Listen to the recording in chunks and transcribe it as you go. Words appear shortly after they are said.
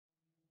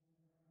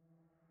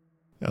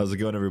How's it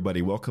going,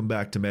 everybody? Welcome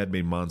back to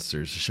Man-Made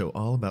Monsters, a show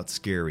all about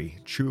scary,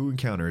 true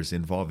encounters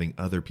involving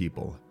other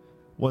people.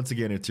 Once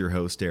again, it's your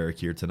host, Eric,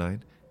 here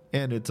tonight,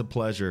 and it's a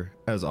pleasure,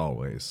 as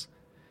always.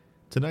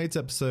 Tonight's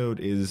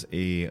episode is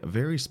a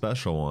very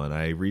special one.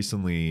 I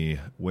recently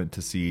went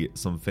to see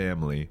some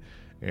family,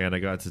 and I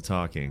got to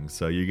talking,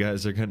 so you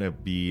guys are going to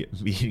be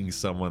meeting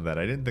someone that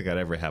I didn't think I'd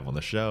ever have on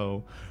the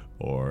show,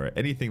 or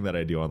anything that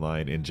I do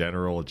online in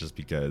general, just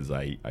because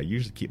I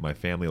usually keep my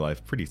family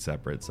life pretty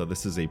separate. So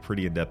this is a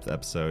pretty in-depth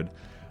episode.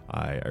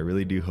 I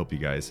really do hope you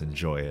guys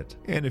enjoy it.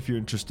 And if you're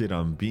interested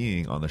on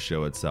being on the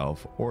show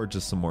itself, or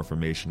just some more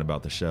information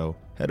about the show,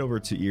 head over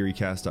to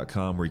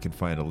eeriecast.com where you can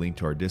find a link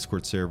to our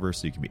Discord server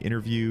so you can be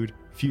interviewed,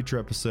 future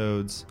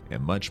episodes,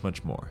 and much,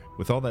 much more.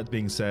 With all that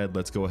being said,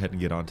 let's go ahead and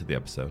get on to the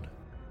episode.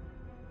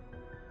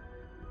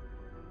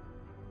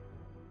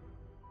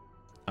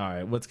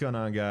 Alright, what's going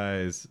on,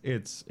 guys?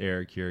 It's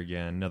Eric here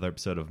again, another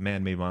episode of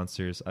Man-Made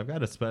Monsters. I've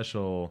got a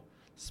special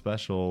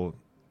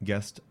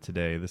guest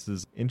today. This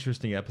is an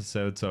interesting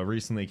episode. So I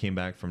recently came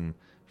back from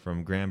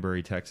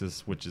Granbury,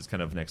 Texas, which is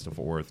kind of next to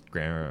Fort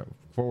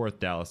Worth,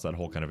 Dallas, that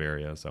whole kind of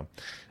area. So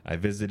I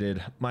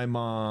visited my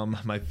mom,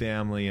 my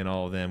family, and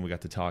all of them. We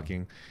got to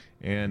talking,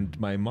 and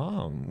my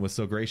mom was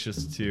so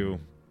gracious to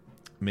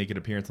make an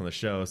appearance on the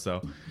show,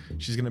 so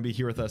she's going to be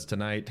here with us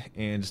tonight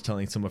and just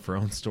telling some of her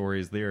own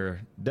stories. They're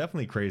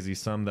definitely crazy,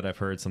 some that I've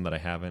heard, some that I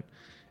haven't.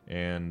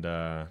 And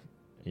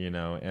you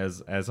know,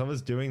 as I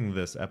was doing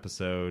this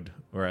episode,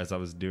 or as I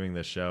was doing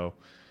this show,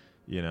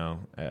 you know,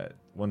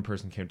 one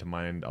person came to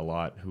mind a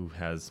lot who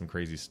has some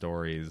crazy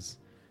stories,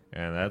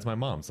 and that's my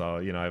mom. So,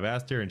 you know, I've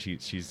asked her, and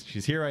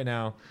she's here right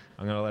now.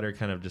 I'm gonna let her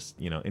kind of just,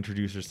 you know,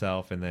 introduce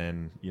herself, and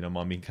then, you know,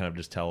 mommy can kind of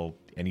just tell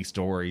any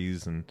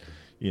stories and,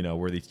 you know,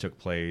 where these took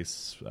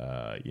place,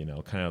 you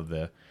know, kind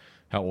of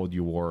how old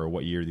you were or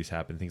what year these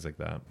happened, things like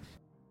that.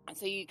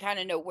 So you kind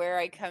of know where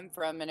I come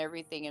from and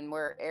everything, and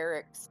where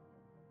Eric's,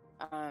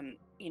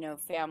 you know,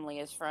 family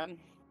is from.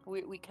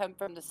 We come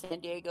from the San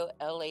Diego,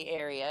 LA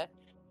area.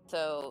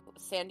 So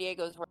San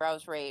Diego is where I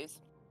was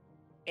raised,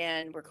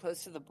 and we're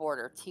close to the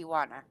border,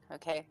 Tijuana,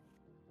 okay?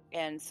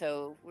 And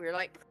so we were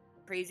like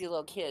crazy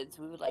little kids.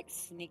 We would like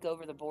sneak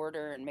over the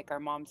border and make our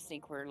moms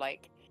think we're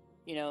like,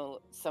 you know,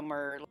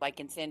 somewhere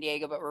like in San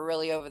Diego, but we're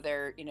really over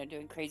there, you know,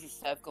 doing crazy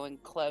stuff, going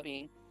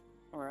clubbing,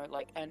 or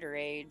like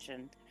underage,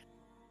 and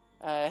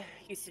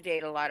used to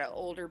date a lot of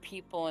older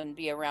people and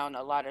be around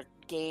a lot of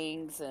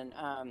gangs and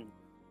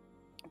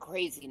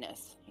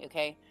craziness.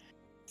 Okay,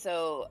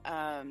 so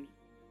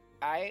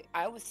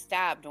I was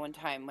stabbed one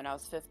time when I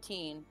was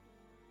 15,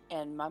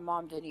 and my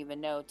mom didn't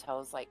even know till I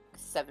was like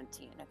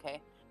 17.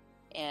 Okay,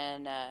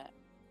 and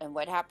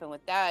what happened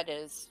with that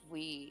is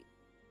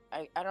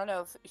I don't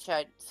know if should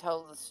I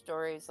tell the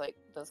stories, like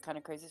those kind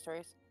of crazy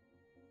stories.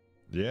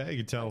 Yeah, you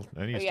can tell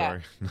any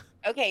story. Yeah.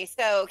 Okay,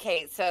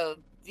 so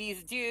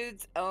these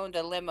dudes owned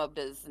a limo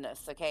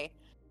business, okay?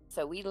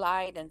 So we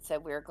lied and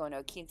said we were going to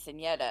a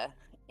quinceañera,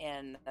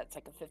 and that's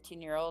like a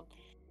 15-year-old.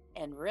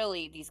 And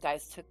really, these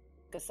guys took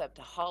us up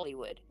to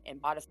Hollywood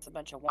and bought us a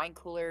bunch of wine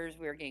coolers.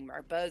 We were getting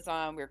our buzz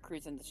on. We were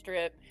cruising the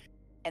strip.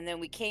 And then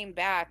we came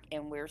back,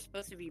 and we were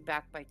supposed to be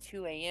back by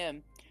 2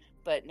 a.m.,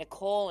 but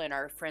Nicole and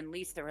our friend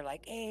Lisa were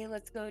like, hey,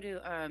 let's go to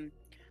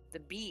the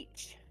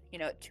beach, you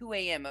know, at 2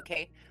 a.m.,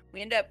 okay? We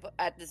end up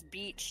at this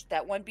beach,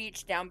 that one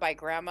beach down by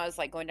Grandma's,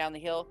 like going down the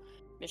hill,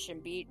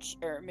 Mission Beach,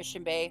 or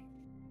Mission Bay.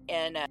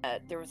 And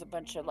there was a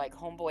bunch of like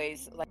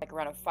homeboys like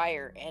around a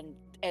fire.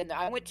 And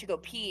I went to go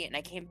pee, and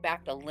I came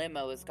back, the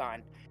limo was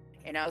gone.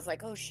 And I was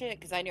like, oh shit,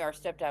 because I knew our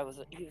stepdad was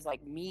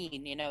like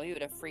mean, you know, he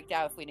would have freaked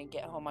out if we didn't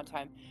get home on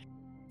time.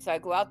 So I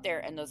go out there,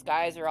 and those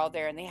guys are all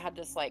there, and they had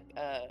this like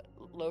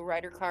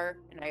lowrider car,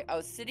 and I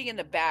was sitting in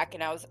the back,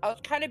 and I was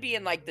kind of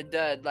being like the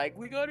dud, like,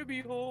 we gotta be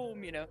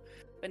home, you know.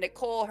 But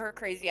Nicole, her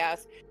crazy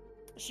ass,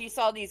 she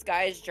saw these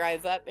guys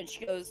drive up, and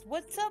she goes,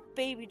 what's up,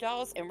 baby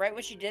dolls? And right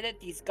when she did it,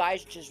 these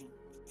guys just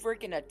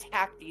freaking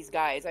attacked these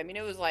guys. I mean,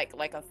 it was like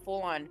a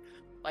full-on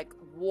like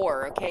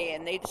war, okay?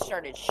 And they just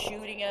started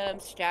shooting him,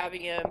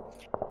 stabbing him,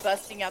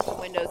 busting out the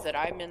windows that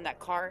I'm in that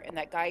car, and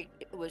that guy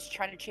was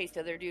trying to chase the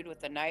other dude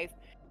with a knife,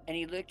 and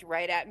he looked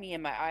right at me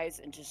in my eyes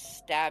and just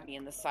stabbed me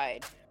in the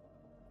side.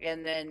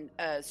 And then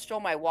stole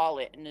my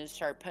wallet and then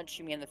started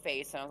punching me in the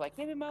face. And I was like,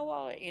 give me my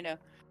wallet, you know.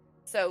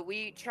 So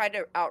we tried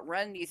to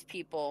outrun these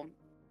people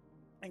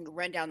and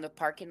run down the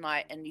parking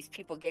lot. And these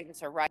people gave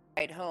us a ride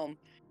home.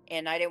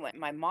 And I didn't want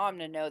my mom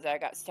to know that I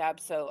got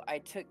stabbed. So I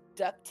took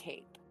duct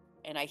tape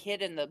and I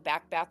hid in the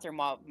back bathroom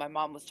while my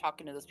mom was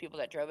talking to those people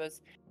that drove us.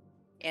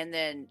 And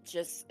then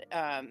just,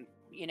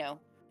 you know,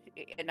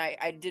 and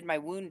I did my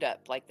wound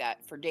up like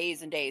that for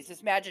days and days.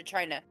 Just imagine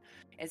trying to,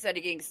 instead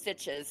of getting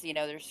stitches, you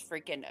know, there's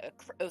freaking, it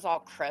was all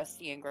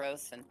crusty and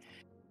gross.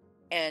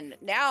 And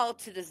now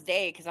to this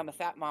day, because I'm a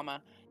fat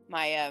mama,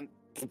 my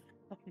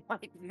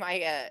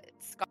my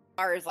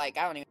scar is like,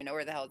 I don't even know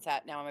where the hell it's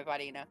at now on my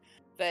body, you know.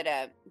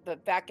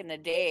 But back in the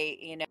day,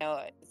 you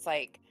know, it's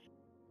like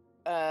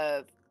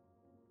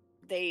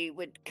they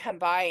would come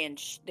by and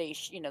they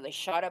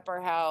shot up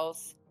our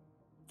house.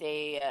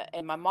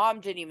 and my mom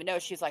didn't even know.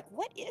 She's like,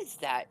 "What is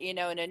that?" And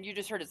then you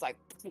just heard it's like,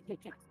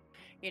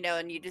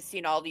 and you just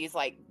seen all these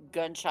like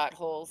gunshot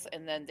holes,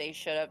 and then they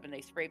showed up and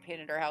they spray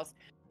painted our house.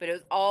 But it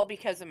was all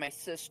because of my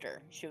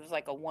sister. She was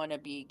like a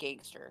wannabe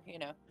gangster,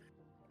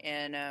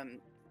 and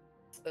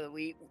so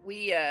we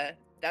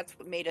that's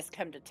what made us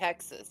come to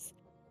Texas,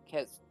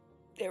 because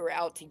they were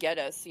out to get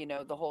us,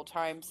 the whole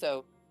time.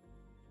 So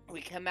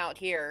we come out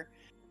here,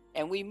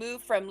 and we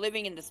moved from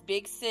living in this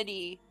big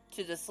city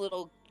to this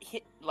little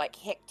hick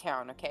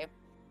town, okay?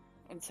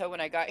 And so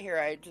when I got here,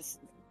 I just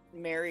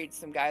married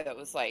some guy that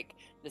was like,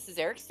 this is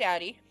Eric's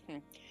daddy.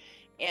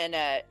 And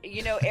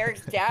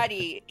Eric's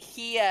daddy,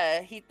 he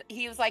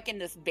was like in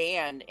this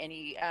band, and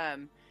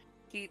he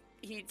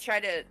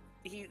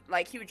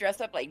would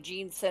dress up like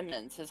Gene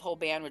Simmons. His whole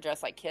band would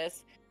dress like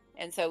Kiss.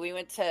 And so I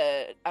went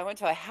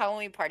to a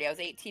Halloween party. I was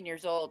 18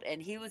 years old,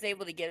 and he was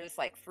able to get us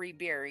like free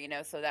beer,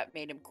 so that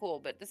made him cool.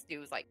 But this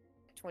dude was like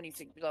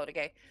 26 years old,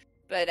 okay?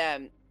 But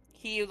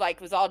he like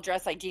was all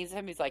dressed like Gene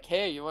Simmons. He's like,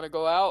 "Hey, you want to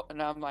go out?"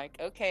 And I'm like,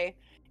 "Okay."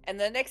 And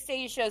the next day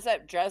he shows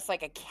up dressed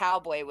like a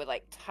cowboy with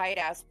like tight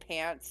ass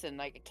pants and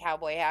like a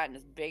cowboy hat and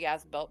his big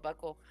ass belt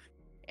buckle,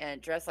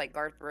 and dressed like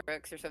Garth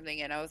Brooks or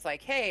something. And I was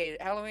like, "Hey,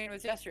 Halloween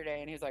was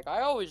yesterday." And he's like,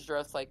 "I always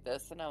dress like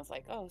this." And I was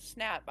like, "Oh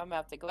snap, I'm gonna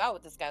have to go out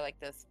with this guy like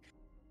this."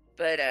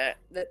 But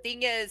the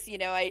thing is,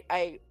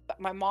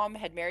 my mom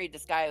had married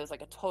this guy who was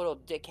like a total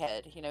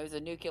dickhead. He was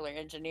a nuclear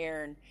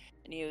engineer, and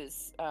he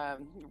was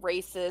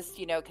racist,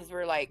 because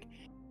we're like,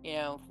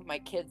 my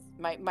kids,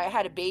 I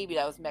had a baby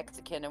that was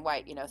Mexican and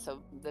white,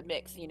 so the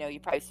mix, you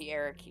probably see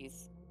Eric.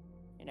 He's,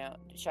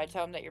 should I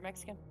tell him that you're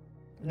Mexican?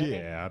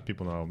 Yeah, okay?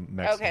 People know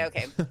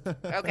Mexican.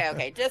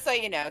 Okay. Just so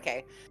you know,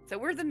 okay. So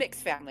we're the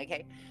mixed family,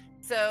 okay?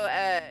 So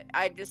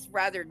I'd just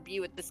rather be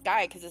with this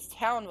guy because this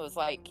town was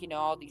like,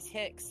 all these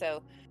hicks.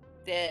 So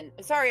then,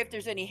 sorry if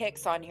there's any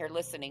hicks on here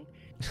listening,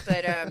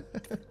 but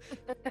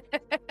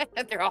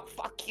they're all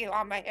fuck you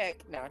on my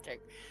hick. No, I'm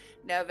joking.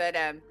 No, but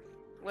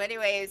well,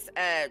 anyways,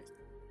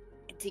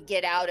 to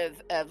get out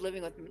of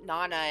living with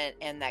Nana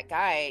and that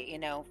guy,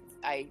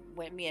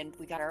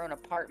 we got our own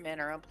apartment,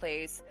 our own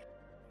place,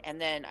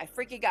 and then I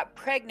freaking got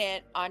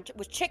pregnant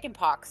with chicken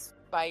pox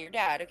by your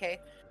dad. Okay,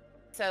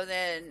 so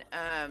then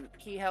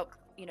he helped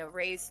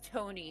raise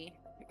Tony.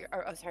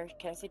 Oh, sorry,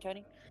 can I say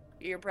Tony?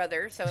 Your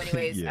brother. So,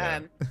 anyways,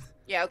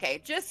 yeah,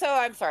 okay. Just so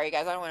I'm sorry,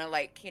 guys. I don't want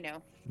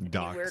to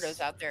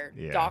weirdos out there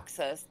dox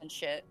us and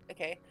shit.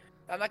 Okay,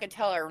 I'm not gonna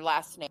tell our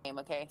last name.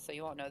 Okay, so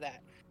you won't know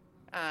that.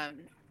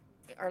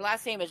 Our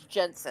last name is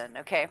Jensen.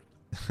 Okay.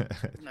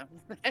 No.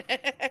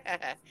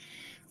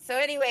 So,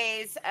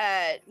 anyways,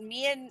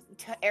 me and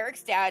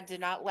Eric's dad did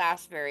not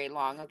last very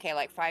long. Okay,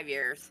 like 5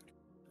 years,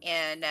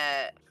 and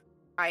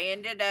I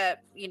ended up,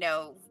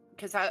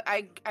 because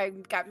I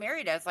got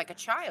married as like a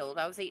child.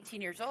 I was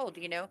 18 years old,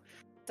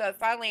 So I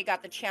finally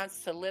got the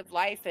chance to live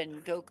life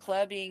and go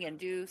clubbing and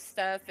do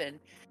stuff. And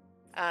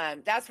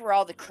that's where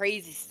all the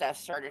crazy stuff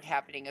started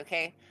happening,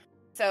 okay?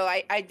 So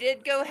I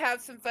did go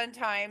have some fun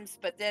times,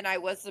 but then I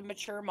was a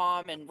mature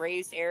mom and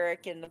raised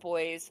Eric and the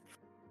boys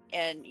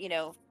and,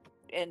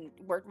 and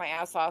worked my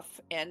ass off.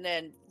 And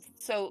then,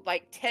 so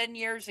like 10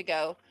 years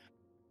ago,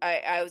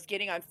 I was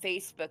getting on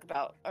Facebook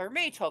or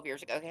maybe 12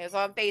 years ago. Okay, I was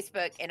on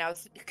Facebook and I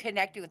was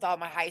connecting with all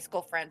my high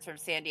school friends from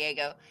San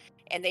Diego,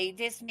 and they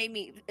just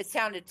it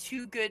sounded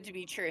too good to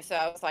be true. So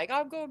I was like,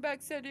 I'm going back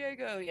to San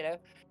Diego,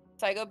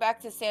 So I go back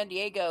to San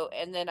Diego,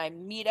 and then I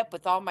meet up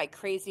with all my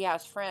crazy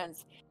ass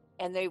friends,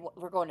 and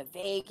we're going to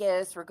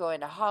Vegas, we're going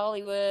to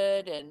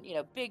Hollywood, and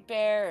Big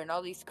Bear, and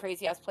all these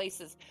crazy ass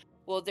places.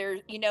 Well,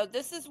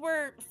 this is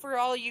where, for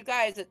all you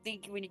guys that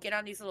think when you get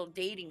on these little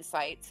dating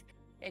sites,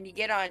 and you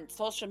get on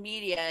social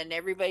media and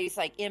everybody's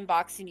like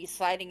inboxing you,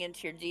 sliding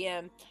into your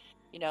DM,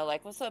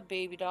 like, what's up,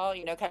 baby doll,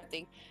 kind of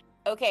thing.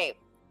 Okay,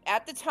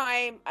 at the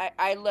time,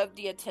 I loved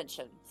the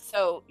attention.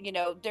 So,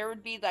 there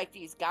would be like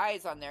these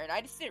guys on there, and I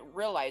just didn't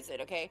realize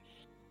it, okay?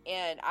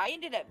 And I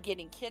ended up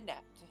getting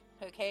kidnapped,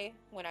 okay,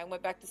 when I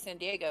went back to San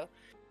Diego.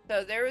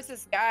 So there was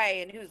this guy,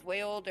 and he was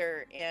way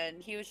older,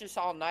 and he was just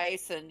all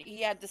nice, and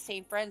he had the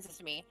same friends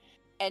as me.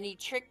 And he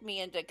tricked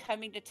me into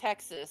coming to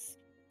Texas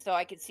so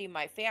I could see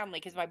my family,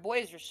 because my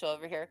boys were still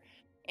over here.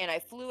 And I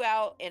flew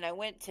out, and I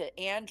went to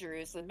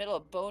Andrews, in the middle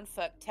of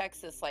Bonefuck,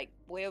 Texas, like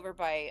way over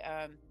by,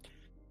 I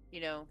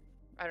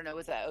don't know,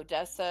 was that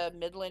Odessa,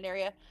 Midland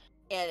area?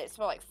 And it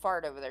smelled like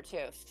fart over there, too.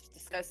 It's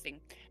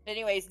disgusting. But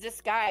anyways, this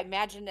guy,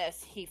 imagine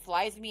this. He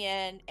flies me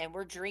in, and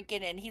we're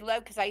drinking, and he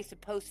loved, because I used to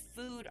post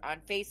food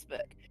on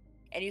Facebook.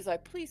 And he's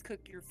like, please cook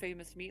your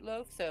famous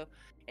meatloaf. So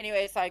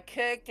anyways, I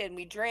cooked, and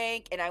we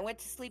drank, and I went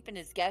to sleep in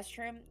his guest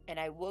room, and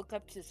I woke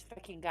up to this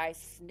fucking guy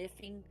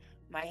sniffing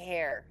my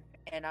hair.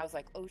 And I was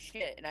like, oh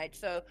shit. And I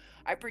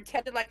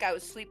pretended like I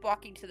was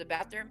sleepwalking to the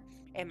bathroom,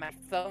 and my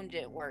phone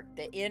didn't work.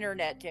 The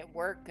internet didn't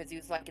work because he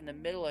was like in the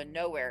middle of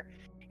nowhere.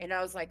 And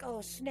I was like,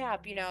 oh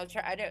snap,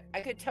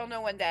 I could tell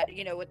no one that,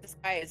 what this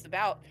guy is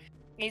about.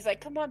 he's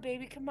like, come on,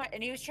 baby, come on.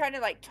 And he was trying to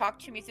like talk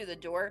to me through the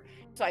door.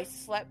 So I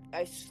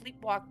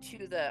sleepwalked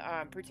to the,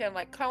 pretend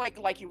like, kind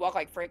of like you walk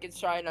like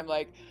Frankenstein. I'm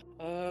like,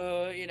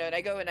 and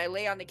I go and I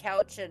lay on the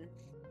couch and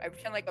I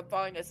pretend like I'm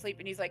falling asleep.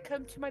 And he's like,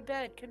 come to my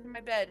bed.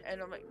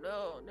 And I'm like,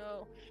 no,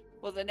 no.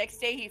 Well, the next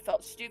day he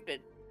felt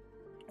stupid.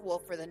 Well,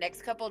 for the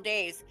next couple of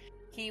days,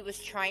 he was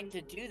trying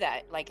to do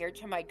that. Like every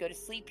time I go to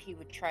sleep, he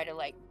would try to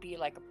like be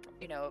like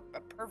a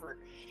pervert.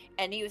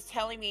 And he was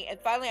telling me, and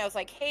finally I was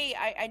like, hey,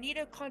 I need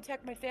to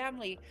contact my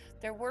family.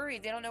 They're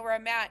worried. They don't know where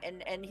I'm at.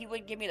 And he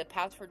wouldn't give me the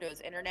password to his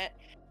internet.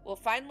 Well,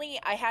 finally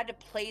I had to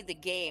play the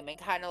game and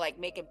kind of like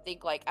make him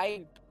think like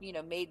I,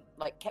 made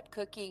like kept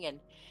cooking and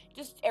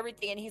just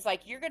everything. And he's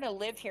like, you're going to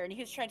live here. And he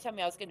was trying to tell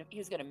me he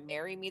was going to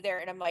marry me there.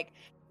 And I'm like,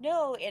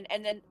 no. And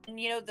then,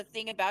 the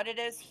thing about it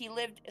is he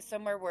lived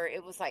somewhere where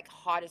it was like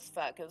hot as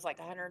fuck. It was like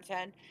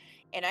 110.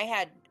 And I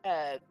had,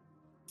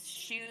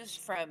 shoes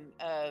from,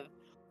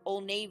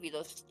 Old Navy,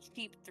 those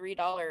cheap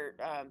 $3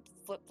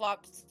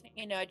 flip-flops.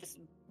 I just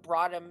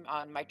brought him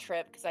on my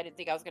trip because I didn't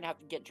think I was going to have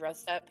to get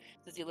dressed up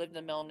because he lived in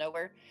the middle of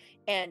nowhere.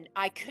 And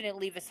I couldn't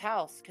leave his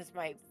house because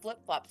my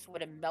flip-flops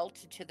would have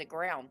melted to the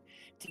ground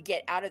to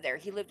get out of there.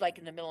 He lived like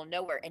in the middle of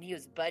nowhere, and he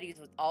was buddies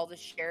with all the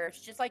sheriffs,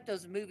 just like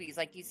those movies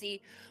like you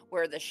see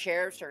where the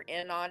sheriffs are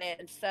in on it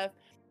and stuff.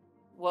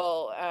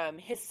 Well,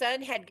 his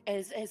son had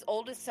his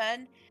oldest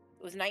son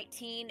was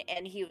 19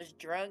 and he was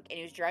drunk and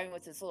he was driving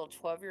with his little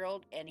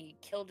 12-year-old and he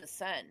killed his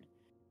son.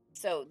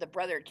 So the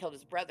brother had killed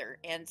his brother.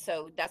 And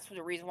so that's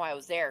the reason why I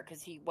was there,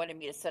 because he wanted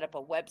me to set up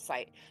a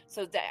website.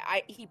 So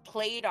that he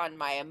played on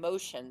my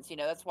emotions.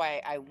 That's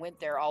why I went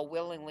there all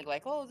willingly,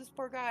 like, oh, this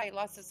poor guy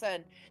lost his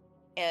son.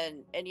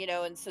 And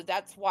so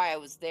that's why I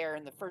was there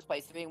in the first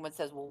place. If anyone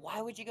says, well,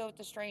 why would you go with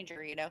the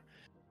stranger,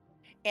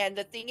 And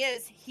the thing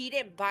is, he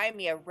didn't buy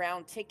me a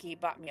round ticket. He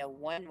bought me a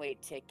one-way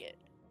ticket.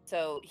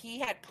 So he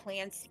had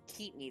plans to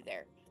keep me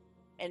there.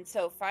 And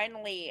so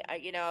finally,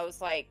 I was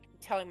like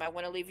telling him I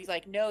want to leave. He's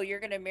like, no, you're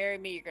going to marry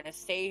me. You're going to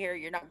stay here.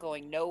 You're not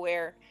going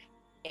nowhere.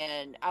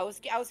 And I was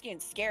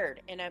getting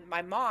scared. And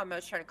my mom, I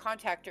was trying to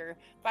contact her.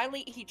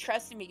 Finally, he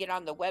trusted me to get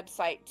on the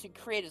website to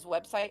create his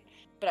website.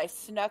 But I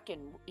snuck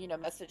and,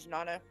 messaged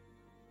Nana.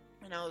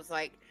 And I was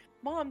like,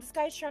 Mom, this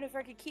guy's trying to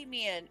freaking keep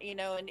me in,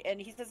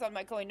 and he says I'm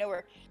not going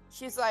nowhere.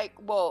 She's like,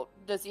 well,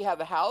 does he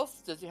have a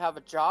house? Does he have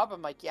a job?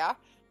 I'm like, yeah.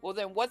 Well,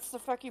 then what's the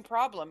fucking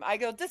problem? I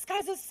go, this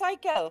guy's a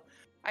psycho.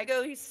 I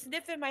go, he's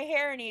sniffing my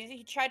hair and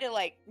he tried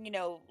to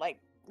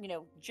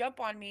jump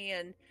on me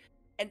and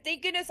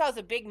thank goodness I was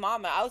a big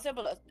mama. I was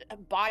able to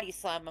body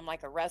slam him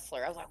like a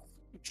wrestler. I was like,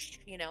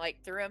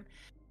 like through him.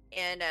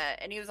 And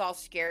he was all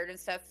scared and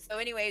stuff. So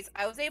anyways,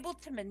 I was able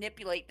to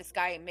manipulate this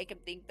guy and make him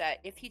think that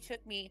if he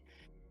took me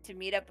to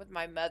meet up with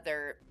my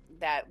mother,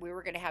 that we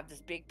were going to have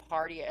this big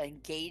party, an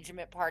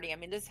engagement party. I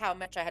mean, this is how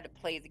much I had to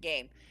play the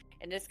game.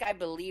 And this guy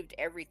believed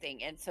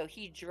everything. And so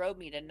he drove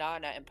me to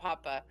Nana and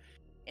Papa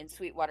in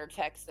Sweetwater,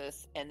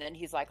 Texas. And then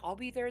he's like, I'll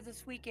be there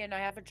this weekend. I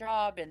have a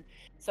job. And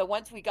so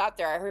once we got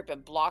there, I heard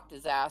him blocked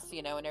his ass,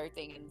 and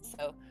everything. And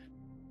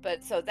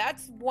so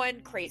that's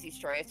one crazy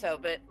story.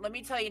 But let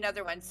me tell you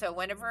another one. So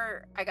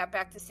whenever I got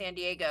back to San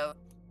Diego,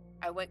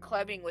 I went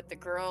clubbing with the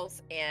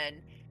girls and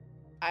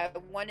I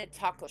wanted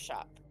taco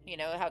shop.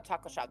 How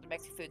taco shop, the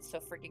Mexican food's so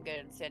freaking good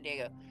in San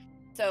Diego.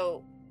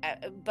 So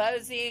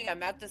buzzing,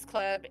 I'm at this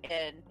club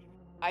and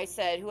I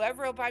said,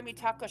 whoever will buy me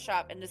taco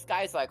shop. And this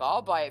guy's like,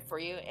 I'll buy it for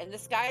you. And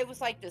this guy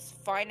was like this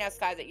fine ass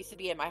guy that used to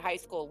be in my high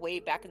school way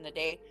back in the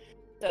day.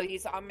 So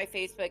he's on my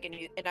Facebook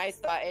and I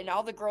thought, and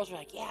all the girls were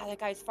like, yeah, that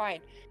guy's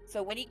fine.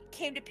 So when he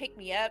came to pick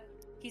me up,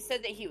 he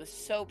said that he was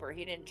sober.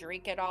 He didn't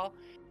drink at all.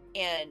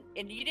 And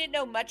you didn't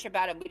know much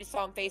about him. We just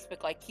saw on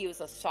Facebook like he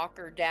was a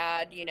soccer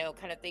dad,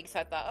 kind of thing.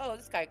 So I thought, oh,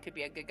 this guy could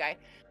be a good guy.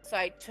 So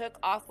I took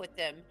off with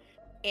him.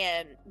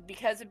 And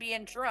because of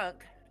being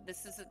drunk,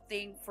 this is a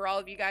thing for all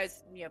of you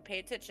guys, pay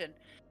attention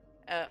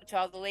to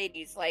all the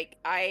ladies. Like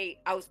I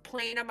was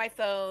playing on my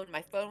phone.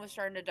 My phone was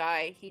starting to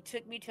die. He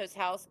took me to his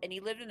house and he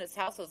lived in his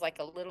house. It was like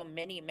a little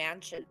mini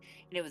mansion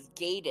and it was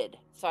gated.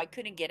 So I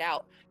couldn't get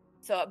out.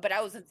 So, but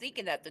I wasn't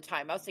thinking that at the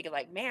time. I was thinking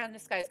like, man,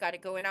 this guy's got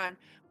it going on.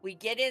 We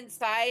get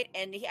inside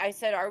and I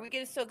said, are we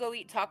going to still go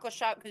eat taco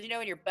shop? Because,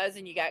 when you're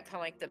buzzing, you got kind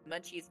of like the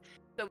munchies.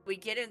 So we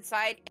get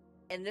inside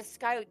and this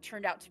guy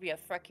turned out to be a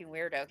fucking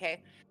weirdo.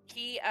 Okay.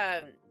 He,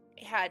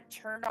 had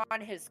turned on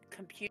his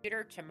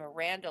computer to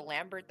Miranda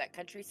Lambert, that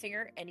country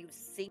singer, and he was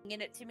singing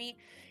it to me.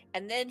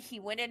 And then he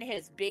went in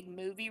his big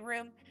movie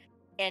room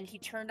and he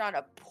turned on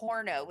a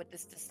porno with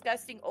this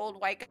disgusting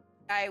old white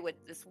guy with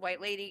this white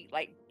lady,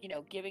 like,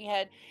 giving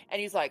head. And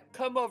he's like,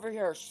 come over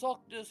here, suck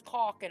this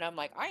cock. And I'm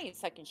like, I ain't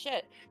sucking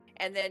shit.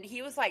 And then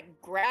he was like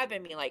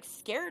grabbing me, like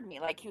scared me,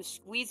 like he was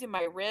squeezing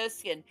my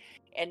wrist and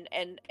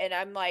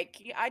I'm like,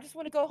 I just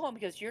want to go home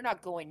because you're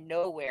not going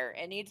nowhere.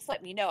 And he just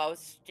let me know I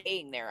was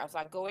staying there. I was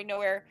not going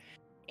nowhere.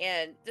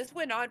 And this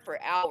went on for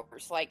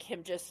hours, like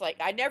him just like,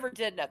 I never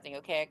did nothing.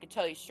 Okay. I can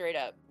tell you straight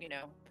up,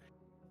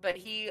 but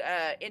he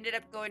ended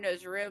up going to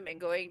his room and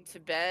going to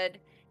bed.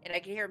 and I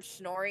could hear him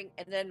snoring,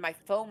 and then my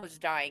phone was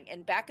dying.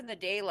 And back in the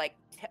day, like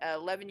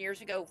 11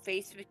 years ago,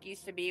 Facebook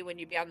used to be when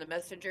you'd be on the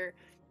messenger,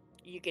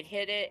 you could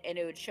hit it and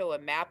it would show a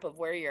map of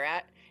where you're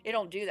at. It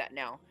don't do that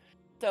now.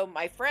 So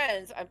my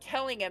friends, I'm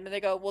telling him, and they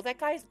go, "Well, that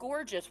guy's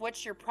gorgeous.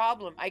 What's your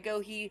problem?" I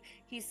go, he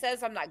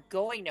says I'm not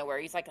going nowhere.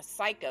 He's like a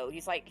psycho.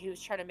 He's like, he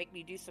was trying to make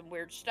me do some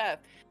weird stuff.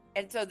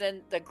 And so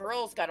then the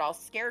girls got all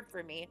scared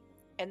for me,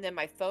 and then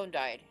my phone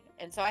died.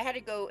 And so I had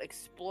to go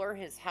explore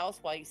his house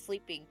while he's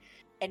sleeping.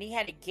 And he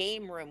had a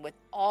game room with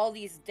all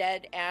these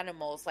dead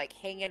animals like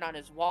hanging on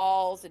his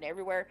walls and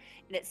everywhere.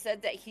 And it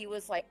said that he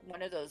was like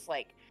one of those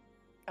like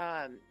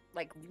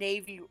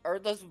Navy or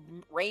those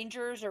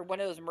Rangers or one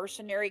of those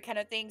mercenary kind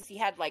of things. He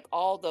had like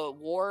all the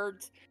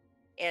wards.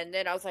 And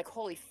then I was like,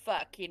 holy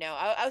fuck,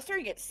 I was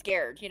starting to get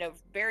scared,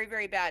 very,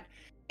 very bad.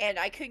 And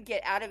I couldn't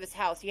get out of his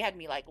house. He had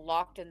me like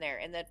locked in there.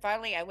 And then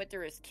finally I went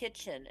through his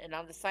kitchen, and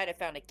on the side I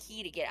found a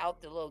key to get out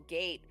the little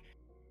gate.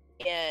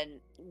 And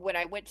when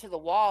I went to the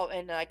wall,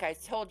 and like I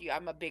told you,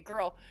 I'm a big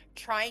girl,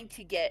 trying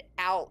to get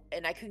out,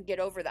 and I couldn't get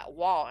over that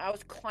wall. I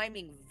was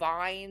climbing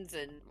vines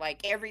and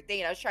like everything.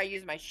 And I was trying to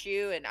use my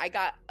shoe, and I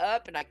got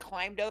up and I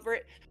climbed over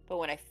it. But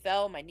when I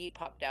fell, my knee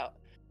popped out.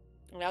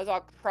 And I was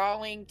all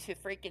crawling to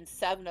freaking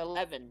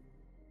 7-Eleven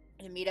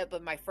to meet up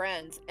with my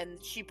friends.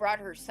 And she brought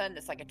her son,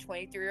 that's like a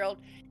 23-year-old.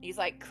 He's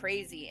like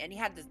crazy. And he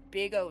had this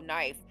big old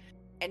knife.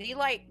 And he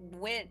like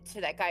went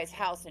to that guy's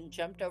house and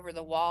jumped over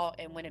the wall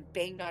and went and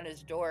banged on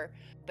his door.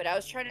 But I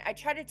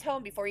tried to tell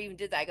him before he even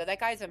did that. I go, that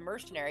guy's a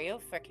mercenary. He'll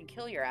fucking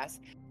kill your ass.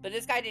 But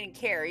this guy didn't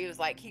care. He was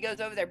like, he goes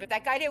over there. But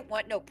that guy didn't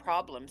want no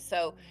problem.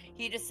 So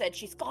he just said,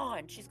 she's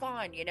gone.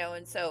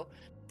 And so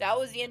that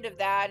was the end of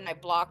that. And I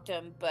blocked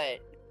him. But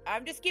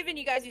I'm just giving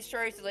you guys these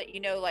stories to let you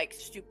know, like,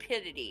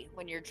 stupidity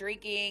when you're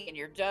drinking and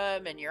you're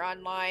dumb and you're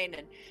online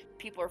and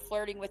people are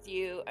flirting with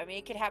you. I mean,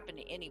 it could happen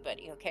to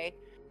anybody, okay?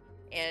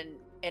 And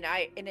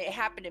it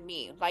happened to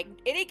me. Like,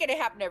 it ain't gonna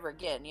happen ever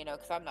again,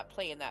 because I'm not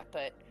playing that.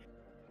 But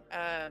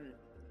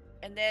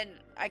and then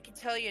I can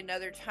tell you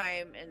another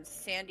time in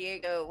San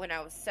Diego when I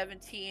was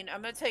 17.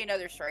 I'm gonna tell you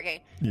another story,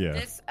 okay? Yeah.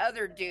 This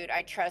other dude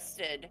I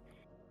trusted,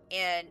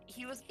 and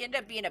he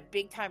ended up being a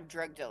big time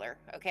drug dealer,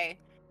 okay?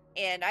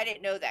 And I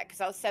didn't know that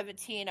because I was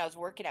 17. I was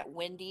working at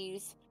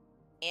Wendy's,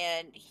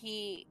 and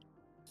he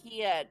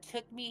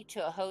took me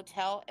to a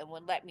hotel and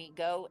wouldn't let me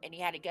go, and he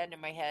had a gun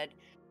in my head.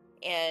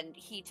 And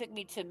he took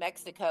me to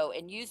Mexico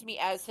and used me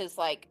as his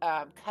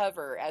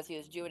cover as he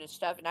was doing his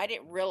stuff. And I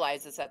didn't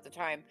realize this at the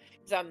time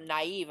because I'm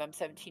naive. I'm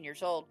 17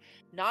 years old.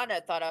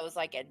 Nana thought I was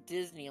like at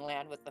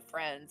Disneyland with the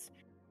friends.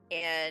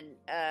 And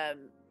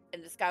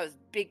this guy was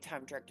big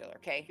time drug dealer.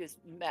 Okay. He was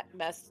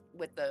messed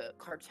with the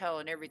cartel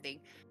and everything.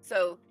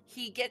 So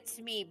he gets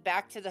me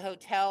back to the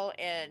hotel,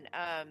 and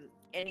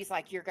he's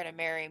like, you're going to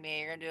marry me.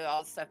 You're going to do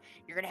all this stuff.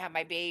 You're going to have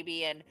my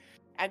baby. And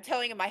I'm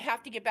telling him I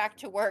have to get back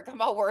to work.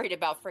 I'm all worried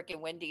about freaking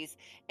Wendy's.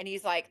 And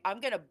he's like,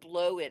 I'm going to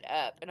blow it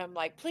up. And I'm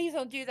like, please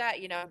don't do that.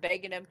 I'm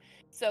begging him.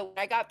 So when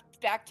I got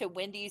back to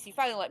Wendy's, he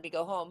finally let me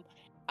go home.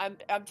 I'm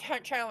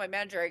trying to my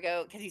manager. I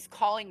go, because he's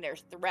calling there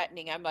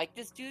threatening. I'm like,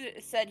 this dude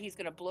said he's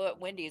going to blow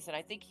up Wendy's, and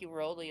I think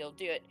he'll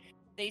do it.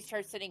 Then he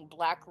started sending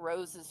black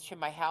roses to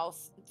my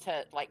house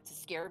to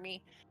scare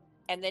me.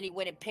 And then he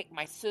went and picked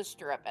my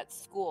sister up at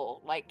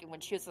school, like when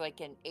she was like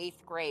in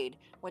 8th grade,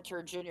 went to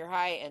her junior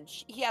high, and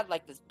he had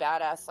like this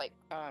badass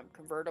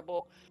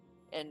convertible.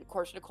 And of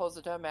course, Nicole's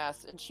a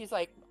dumbass, and she's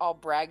like all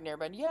bragging there,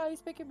 but yeah,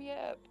 he's picking me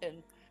up.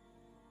 And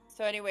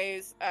so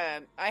anyways,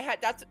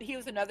 he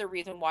was another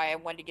reason why I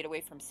wanted to get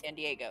away from San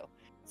Diego.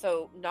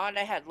 So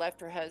Nana had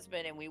left her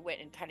husband, and we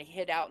went and kind of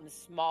hid out in a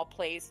small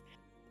place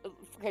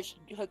because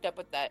she hooked up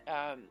with that,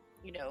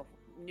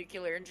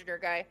 nuclear engineer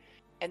guy.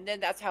 And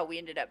then that's how we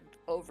ended up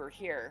over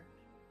here.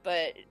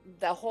 But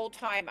the whole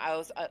time I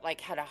was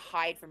had to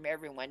hide from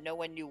everyone. No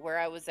one knew where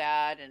I was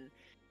at. And,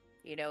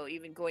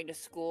 even going to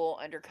school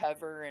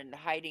undercover and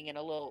hiding in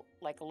a little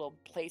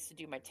place to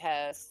do my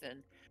tests.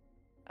 And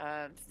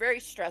it's very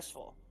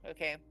stressful.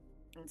 Okay.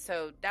 And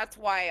so that's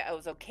why I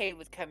was okay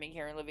with coming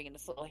here and living in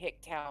this little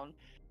hick town,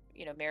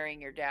 marrying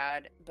your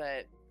dad.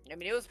 But I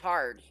mean, it was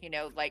hard,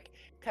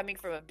 coming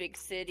from a big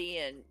city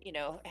and,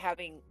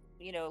 having,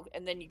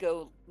 and then you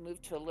go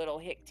move to a little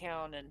hick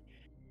town and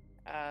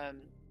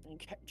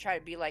try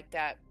to be like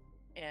that.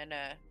 And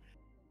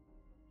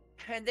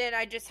then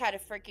I just had to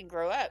freaking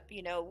grow up.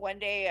 One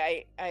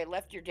day I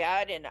left your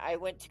dad and I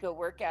went to go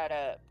work at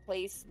a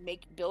place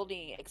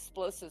building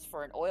explosives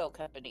for an oil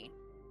company.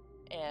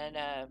 And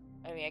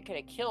I could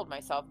have killed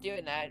myself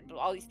doing that.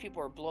 All these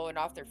people were blowing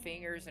off their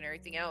fingers and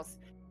everything else.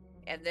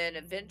 And then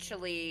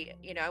eventually,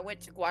 I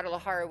went to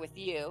Guadalajara with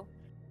you,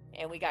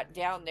 and we got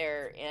down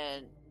there,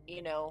 and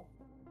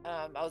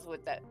I was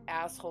with that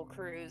asshole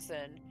Cruz,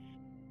 and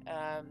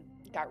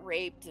got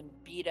raped and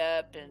beat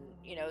up, and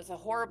it was a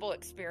horrible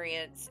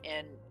experience.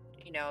 And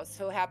I was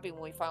so happy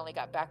when we finally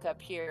got back up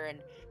here, and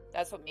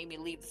that's what made me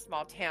leave the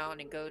small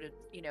town and go to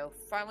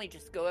finally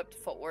just go up to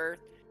Fort Worth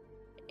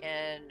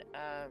and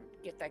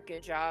get that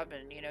good job,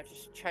 and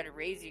just try to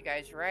raise you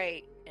guys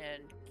right,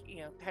 and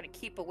kind of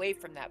keep away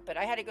from that. But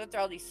I had to go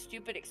through all these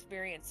stupid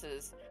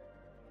experiences,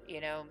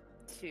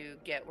 to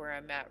get where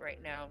I'm at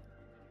right now.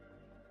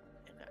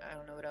 And I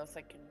don't know what else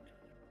I can,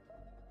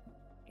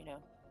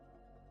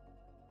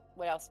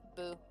 what else,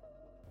 Boo?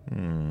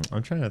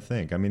 I'm trying to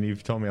think. I mean,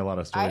 you've told me a lot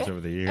of stories over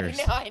the years.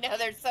 I know.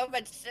 There's so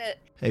much shit.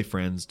 Hey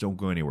friends, don't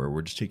go anywhere.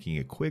 We're just taking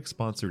a quick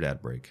sponsored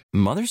ad break.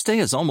 Mother's Day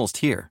is almost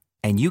here,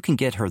 and you can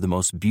get her the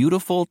most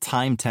beautiful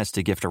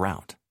time-tested gift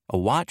around. A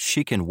watch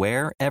she can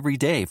wear every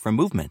day from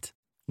Movement.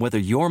 Whether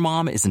your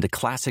mom is into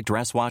classic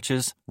dress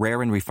watches,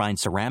 rare and refined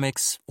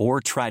ceramics, or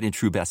tried and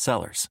true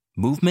bestsellers,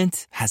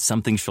 Movement has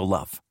something she'll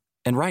love.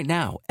 And right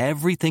now,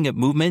 everything at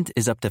Movement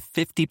is up to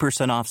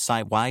 50% off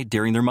site-wide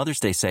during their Mother's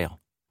Day sale.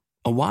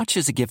 A watch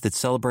is a gift that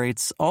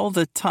celebrates all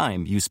the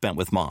time you spent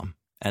with mom.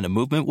 And a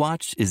Movement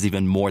watch is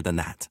even more than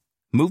that.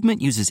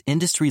 Movement uses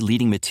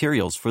industry-leading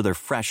materials for their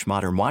fresh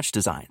modern watch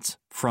designs,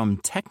 from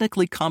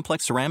technically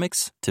complex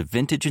ceramics to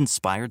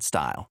vintage-inspired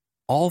style.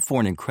 All for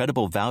an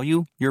incredible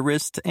value your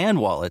wrist and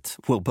wallet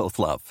will both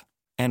love.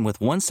 And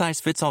with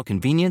one-size-fits-all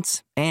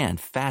convenience and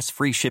fast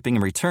free shipping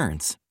and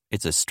returns,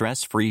 it's a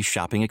stress-free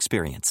shopping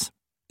experience.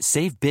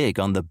 Save big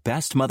on the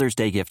best Mother's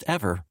Day gift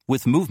ever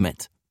with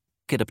Movement.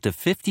 Get up to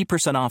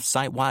 50% off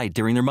site-wide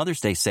during their Mother's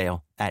Day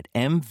sale at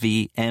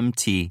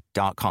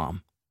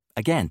MVMT.com.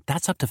 Again,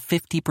 that's up to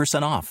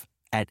 50% off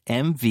at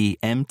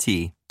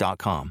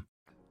MVMT.com.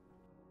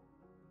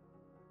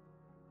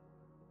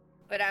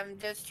 But I'm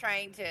just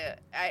trying to,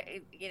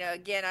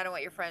 again, I don't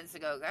want your friends to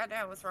go, God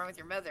damn, what's wrong with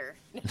your mother?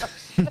 I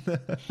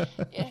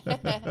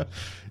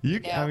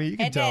mean, you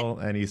can tell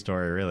any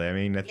story, really. I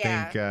mean, I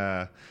think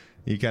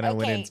you kind of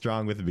went in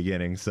strong with the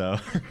beginning, so.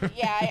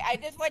 Yeah, I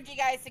just want you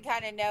guys to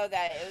kind of know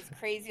that it was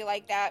crazy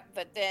like that.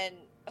 But then,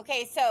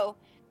 so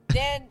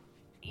then,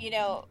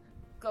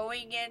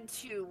 going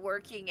into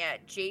working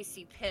at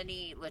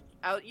JCPenney,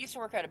 I used to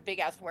work at a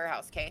big-ass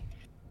warehouse, okay?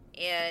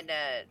 And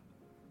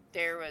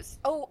there was,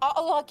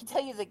 I can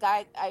tell you the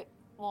guy, I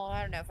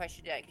don't know if I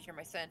should do that because you're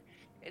my son.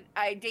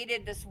 I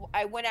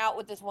went out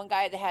with this one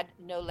guy that had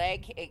no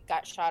leg. It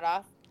got shot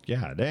off.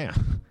 Yeah,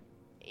 damn.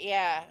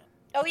 Yeah.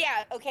 Oh,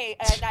 yeah. Okay.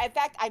 And in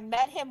fact, I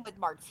met him with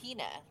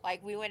Martina.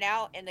 Like, we went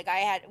out and the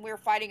guy we were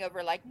fighting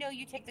over, like, no,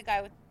 you take the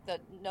guy with the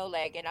no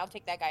leg and I'll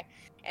take that guy.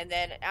 And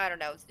then, I don't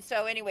know.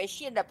 So anyway,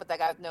 she ended up with that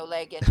guy with no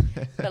leg.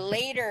 And but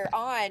later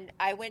on,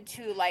 I went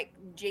to, like,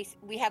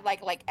 we had,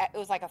 like, it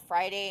was like a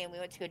Friday and we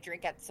went to a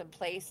drink at some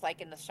place,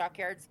 like, in the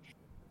stockyards.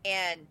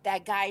 And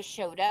that guy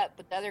showed up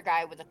with the other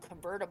guy with a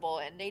convertible.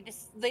 And they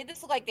just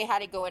looked like they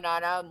had it going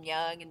on. I'm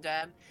young and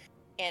dumb.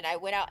 And I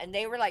went out, and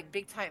they were, like,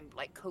 big-time,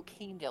 like,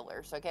 cocaine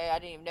dealers, okay? I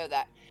didn't even know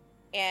that.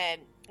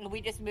 And we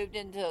just moved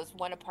into those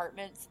one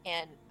apartments,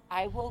 and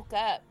I woke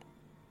up,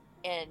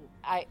 and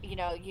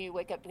you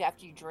wake up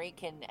after you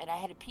drink, and I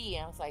had to pee,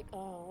 and I was like,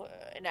 oh,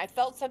 and I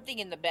felt something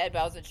in the bed, but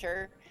I wasn't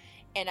sure.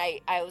 And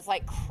I was,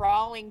 like,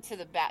 crawling to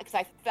the back, because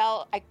I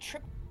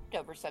tripped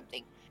over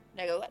something.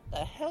 And I go, what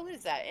the hell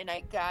is that? And I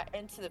got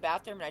into the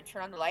bathroom, and I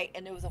turned on the light,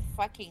 and there was a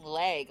fucking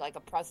leg, like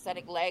a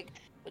prosthetic leg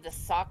with a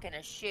sock and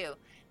a shoe.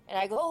 And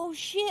I go, oh,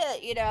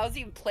 shit. I was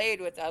even played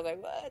with it. I was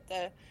like, what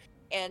the?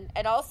 And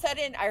all of a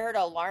sudden, I heard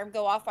an alarm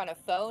go off on a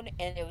phone,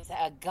 and it was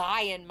a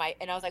guy and I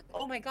was like,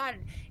 oh, my God,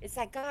 it's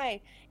that guy.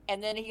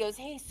 And then he goes,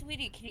 hey,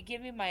 sweetie, can you give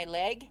me my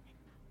leg?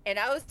 And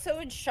I was so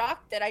in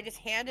shock that I just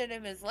handed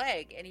him his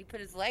leg, and he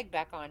put his leg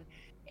back on.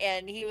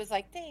 And he was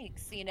like,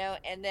 thanks,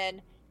 And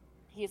then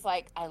he's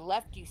like, I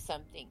left you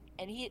something.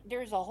 And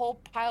there's a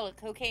whole pile of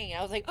cocaine.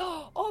 I was like,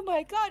 oh,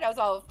 my God. I was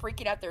all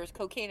freaking out. There was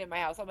cocaine in my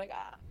house. I'm like,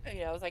 I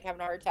was like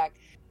having a heart attack.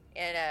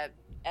 And,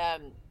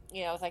 I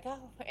was like, oh,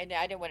 and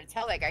I didn't want to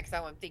tell that guy because I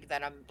don't want to think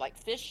that I'm like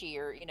fishy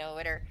or,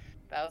 whatever.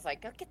 But I was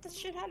like, go get this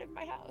shit out of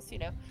my house,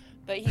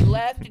 But he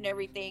left and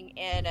everything.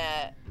 And,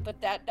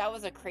 but that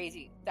was a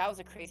crazy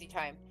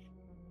time.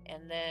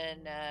 And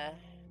then, let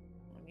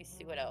me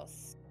see what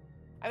else.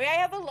 I mean, I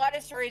have a lot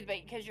of stories, but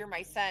because you're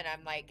my son,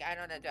 I'm like, I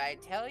don't know. Do I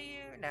tell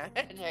you? No.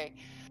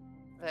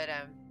 But,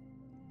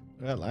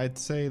 well, I'd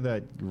say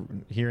that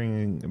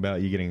hearing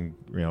about you getting,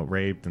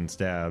 raped and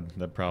stabbed,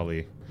 that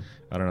probably,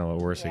 I don't know what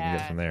worse you can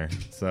get from there.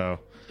 So.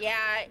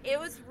 Yeah, it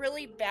was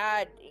really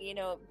bad,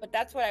 but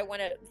that's what I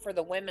want for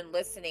the women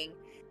listening.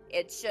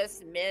 It's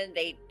just men,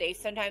 they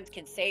sometimes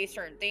can say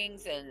certain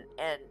things and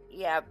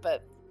yeah,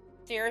 but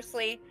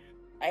seriously,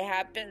 I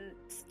have been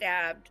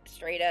stabbed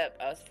straight up.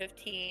 I was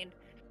 15.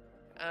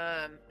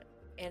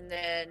 And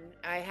then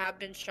I have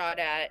been shot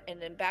at,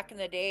 and then back in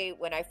the day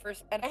when I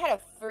had a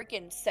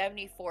freaking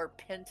 74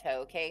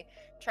 Pinto, okay,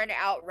 trying to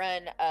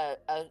outrun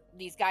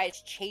these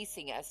guys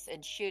chasing us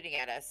and shooting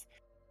at us,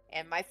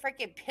 and my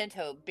freaking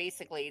Pinto,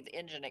 basically the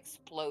engine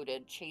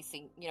exploded,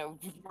 chasing,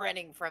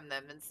 running from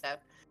them and stuff.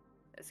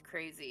 It's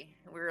crazy.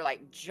 We were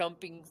like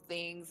jumping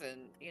things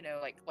and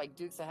like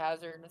Dukes of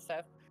Hazzard and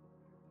stuff,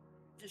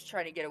 just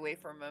trying to get away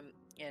from them.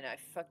 And I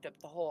fucked up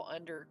the whole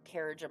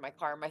undercarriage of my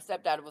car. My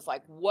stepdad was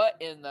like, what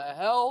in the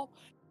hell?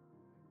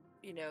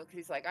 Because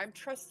he's like, I'm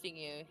trusting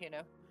you,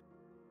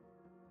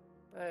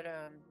 But,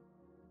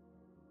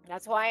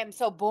 That's why I'm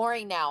so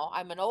boring now.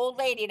 I'm an old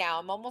lady now.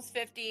 I'm almost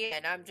 50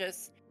 and I'm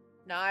just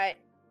not,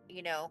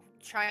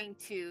 trying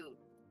to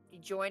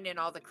join in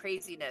all the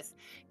craziness.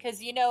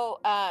 Cause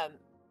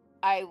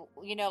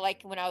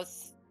like when I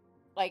was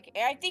like,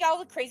 I think all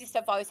the crazy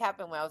stuff always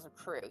happened when I was a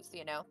cruise,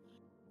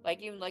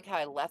 like even like how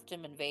I left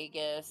him in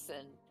Vegas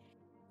and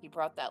he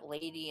brought that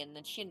lady and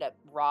then she ended up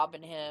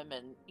robbing him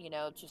and,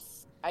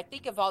 just, I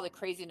think of all the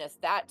craziness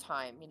that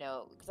time,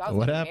 because I was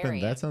What going to happened? marry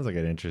him. That sounds like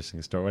an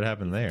interesting story. What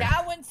happened there?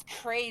 That one's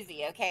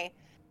crazy. Okay.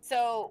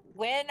 So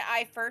when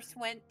I first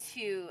went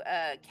to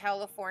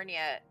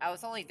California, I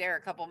was only there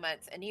a couple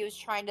months and he was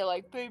trying to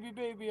like, baby,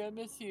 I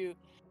miss you.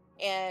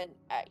 And,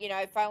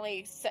 I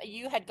finally,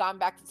 you had gone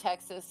back to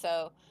Texas.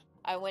 So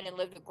I went and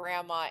lived with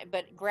grandma,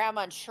 but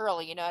grandma and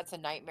Shirley, it's a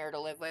nightmare to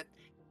live with.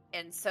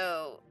 And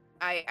so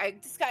I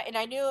just got, and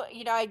I knew,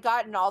 I'd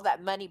gotten all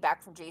that money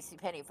back from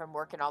JCPenney from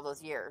working all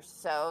those years.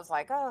 So I was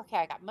like, oh, okay,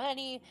 I got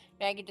money.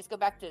 I can just go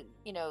back to,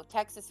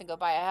 Texas and go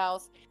buy a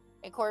house.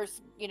 And of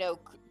course,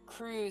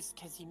 Cruz,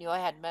 because he knew I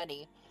had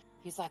money,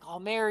 he's like, I'll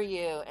marry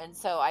you. And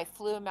so I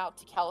flew him out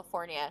to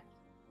California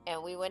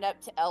and we went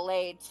up to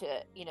LA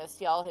to,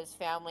 see all his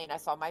family. And I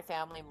saw my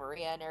family,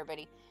 Maria and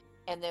everybody.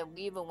 And then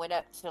we even went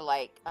up to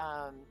like,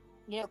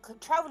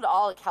 traveled to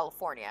all of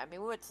California. I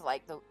mean, we went to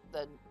like the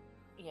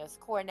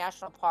Sequoia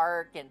National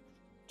Park and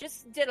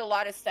just did a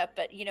lot of stuff.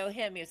 But he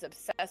was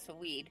obsessed with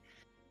weed.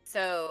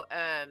 So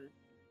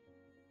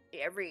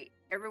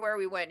everywhere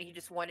we went, he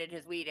just wanted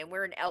his weed. And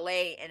we're in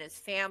LA and his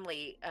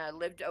family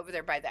lived over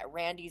there by that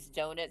Randy's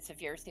Donuts,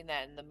 if you've ever seen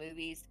that in the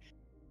movies,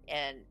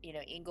 and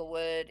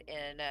Inglewood.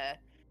 And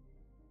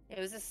it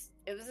was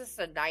just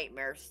a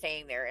nightmare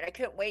staying there, and I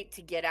couldn't wait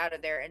to get out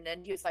of there. And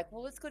then he was like,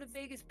 well, let's go to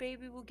Vegas,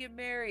 baby, we'll get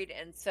married.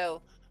 And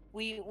so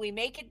we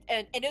make it,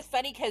 and it's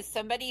funny because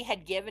somebody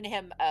had given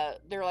him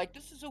they're like,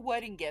 this is a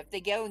wedding gift.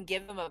 They go and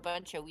give him a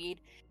bunch of weed,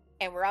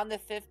 and we're on the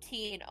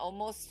 15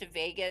 almost to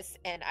Vegas.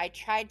 And I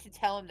tried to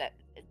tell him that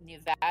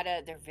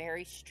Nevada, they're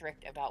very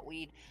strict about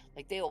weed.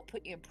 Like they will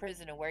put you in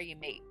prison and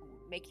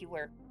make you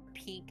wear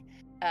pink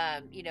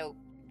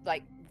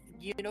like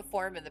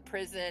uniform in the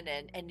prison,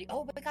 and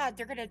oh my god,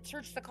 they're gonna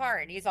search the car.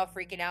 And he's all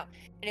freaking out.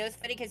 And it was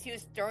funny because he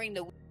was throwing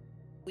the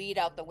weed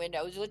out the window.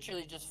 It was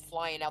literally just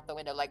flying out the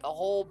window, like a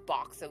whole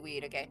box of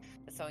weed, okay,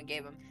 that someone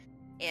gave him.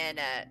 And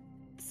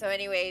so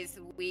anyways,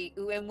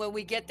 and when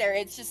we get there,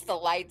 it's just the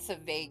lights of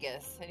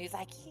Vegas. And he's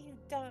like, you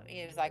don't,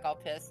 he was like all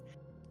pissed.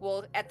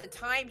 Well, at the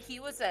time he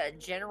was a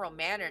general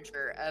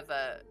manager of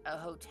a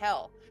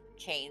hotel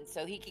chain,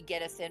 so he could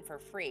get us in for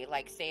free,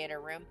 like stay in a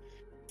room.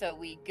 So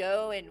we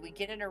go and we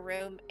get in a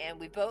room and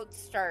we both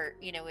start,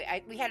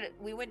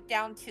 we went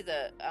down to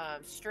the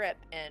strip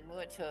and we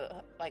went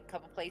to like a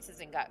couple places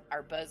and got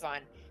our buzz on.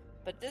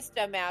 But this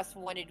dumbass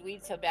wanted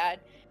weed so bad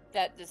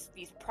that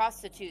these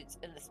prostitutes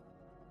and this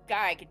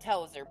guy, I could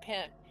tell was their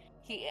pimp.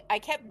 I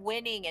kept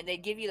winning and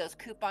they'd give you those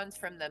coupons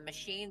from the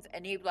machines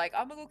and he'd be like,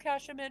 I'm gonna go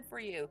cash them in for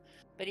you.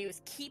 But he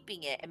was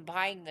keeping it and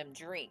buying them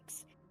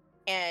drinks.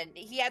 And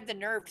he had the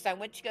nerve, because I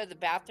went to go to the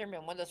bathroom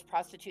and one of those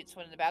prostitutes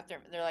went in the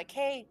bathroom and they're like,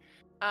 hey,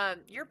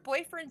 your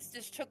boyfriend's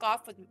just took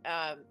off with,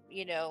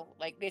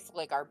 like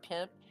basically like our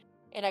pimp.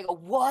 And I go,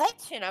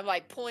 what? And I'm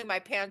like pulling my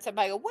pants up.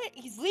 I go, what?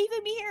 He's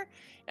leaving me here?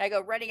 And I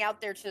go running out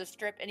there to the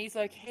strip. And he's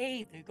like,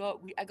 hey,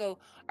 I go,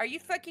 are you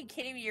fucking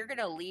kidding me? You're going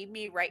to leave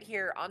me right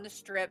here on the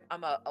strip.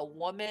 I'm a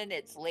woman.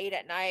 It's late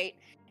at night.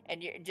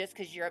 And just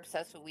because you're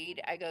obsessed with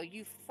weed. I go,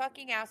 you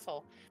fucking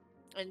asshole.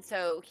 And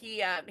so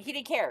he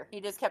didn't care.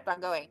 He just kept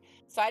on going.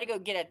 So I had to go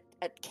get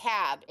a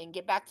cab and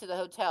get back to the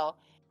hotel.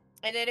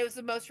 And then it was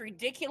the most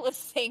ridiculous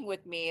thing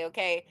with me,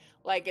 okay?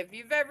 Like, if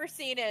you've ever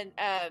seen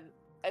I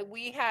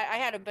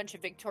had a bunch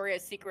of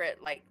Victoria's Secret,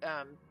 like,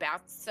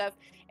 bath stuff,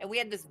 and we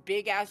had this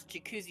big-ass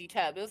jacuzzi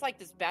tub. It was like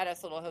this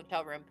badass little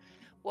hotel room.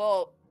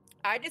 Well,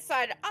 I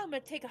decided I'm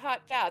going to take a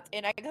hot bath,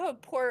 and I go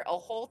and pour a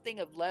whole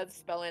thing of Love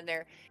Spell in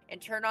there and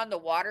turn on the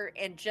water,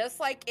 and just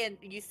like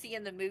you see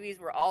in the movies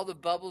where all the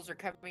bubbles are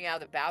coming out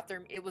of the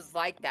bathroom, it was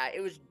like that.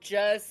 It was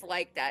just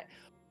like that.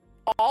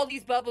 All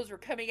these bubbles were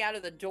coming out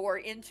of the door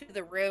into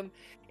the room.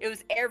 It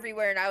was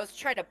everywhere, and I was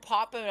trying to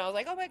pop them, and I was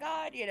like, oh my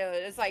god,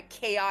 it was like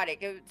chaotic.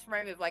 It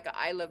reminded me of like an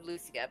I Love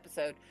Lucy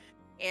episode.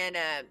 And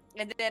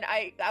then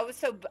I was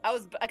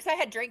because I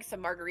had drank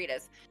some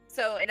margaritas,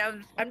 so, and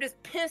I'm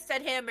just pissed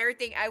at him,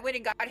 everything. I went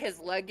and got his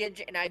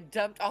luggage and I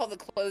dumped all the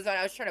clothes on.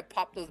 I was trying to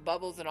pop those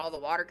bubbles and all the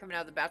water coming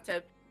out of the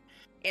bathtub.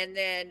 And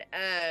then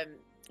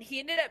he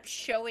ended up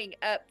showing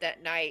up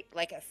that night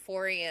like at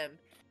 4 a.m.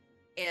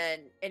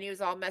 and he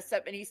was all messed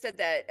up, and he said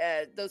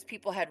that those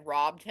people had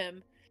robbed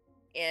him,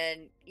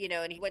 and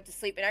and he went to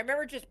sleep. And I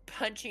remember just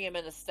punching him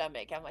in the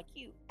stomach. I'm like,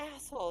 you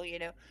asshole,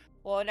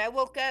 Well, when I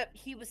woke up,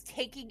 he was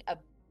taking a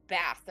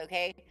bath,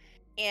 okay?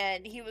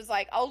 And he was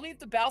like, I'll leave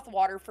the bath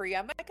water for you.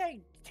 I'm not going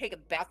to take a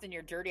bath in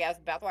your dirty ass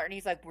bath water. And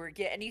he's like,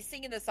 and he's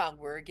singing the song,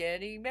 we're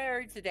getting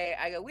married today.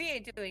 I go, we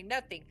ain't doing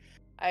nothing.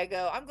 I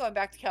go, I'm going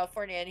back to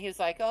California. And he was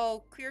like,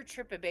 oh, you're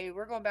tripping, baby.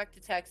 We're going back to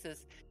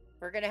Texas.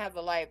 We're going to have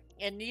a life.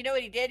 And you know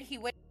what he did? He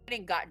went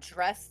and got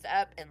dressed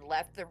up and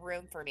left the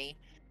room for me.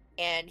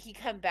 and he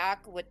come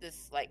back with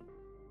this like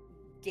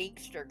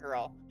gangster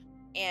girl,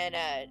 and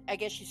I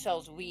guess she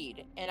sells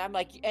weed. And I'm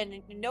like,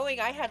 and knowing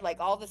I had like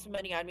all this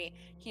money on me,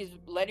 he's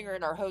letting her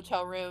in our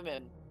hotel room,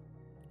 and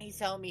he's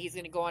telling me he's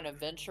going to go on a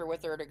venture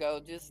with her to go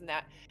do this and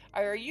that.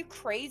 Are you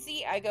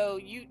crazy? I go,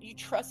 you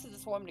trusted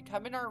this woman to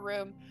come in our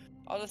room,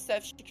 all the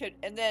stuff she could.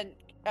 And then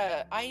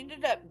I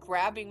ended up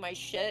grabbing my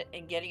shit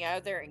and getting out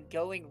of there and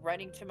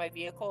running to my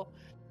vehicle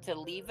to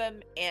leave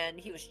him. And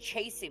he was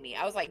chasing me.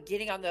 I was like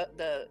getting on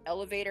the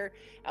elevator.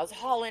 I was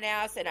hauling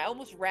ass, and I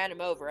almost ran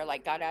him over. I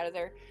like got out of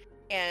there.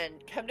 And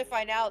come to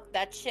find out,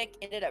 that chick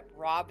ended up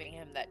robbing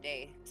him that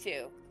day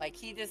too. Like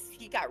he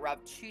got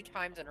robbed 2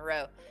 times in a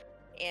row.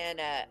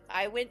 And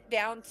I went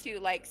down to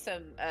like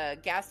some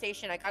gas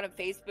station. I got on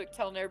Facebook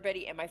telling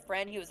everybody. And my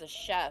friend, he was a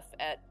chef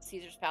at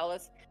Caesar's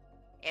Palace,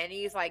 and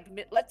he's like,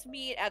 let's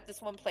meet at this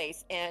one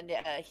place. And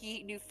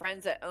he knew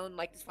friends that owned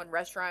like this one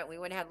restaurant. We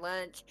went and had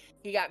lunch.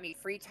 He got me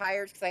free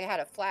tires because I had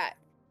a flat.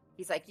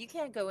 He's like, you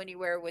can't go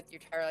anywhere with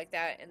your tire like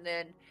that. And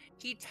then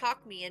he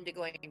talked me into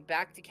going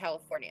back to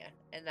California.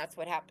 And that's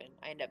what happened.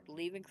 I ended up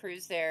leaving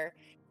Cruz there,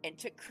 and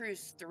took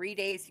Cruz 3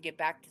 days to get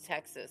back to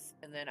Texas.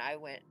 And then I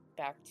went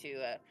back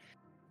to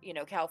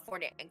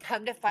California. And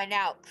come to find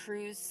out,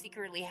 Cruz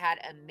secretly had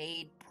a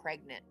maid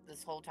pregnant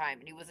this whole time,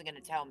 and he wasn't going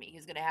to tell me. He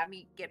was going to have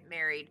me get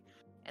married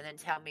and then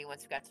tell me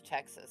once we got to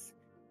Texas.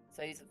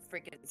 So he's a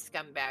freaking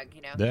scumbag,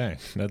 you know. Dang,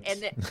 that's...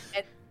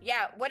 And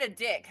yeah, what a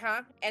dick,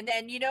 huh? And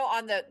then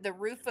on the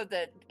roof of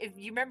if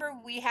you remember,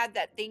 we had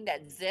that thing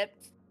that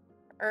zipped,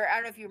 or I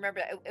don't know if you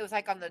remember, it was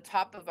like on the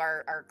top of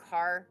our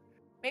car.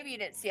 Maybe you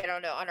didn't see it, I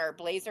don't know, on our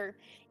Blazer.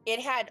 It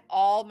had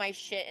all my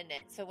shit in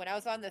it. So when I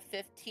was on the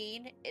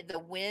 15, the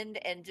wind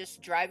and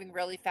just driving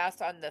really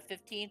fast on the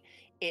 15,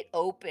 it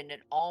opened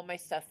and all my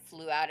stuff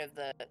flew out of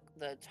the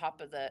top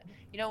of the,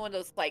 one of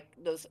those like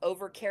those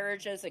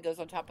overcarriages that goes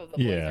on top of the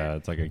Blazer. Yeah,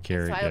 it's like a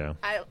carriage. So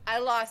I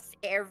lost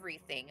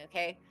everything.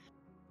 Okay,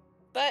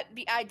 but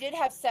I did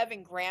have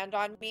 $7,000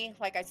 on me,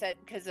 like I said,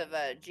 because of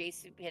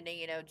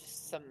JCPenney,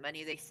 just some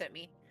money they sent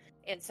me.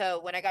 And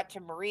so when I got to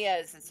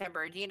Maria's in San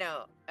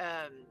Bernardino,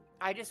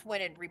 I just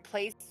went and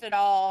replaced it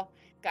all,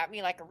 got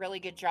me like a really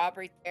good job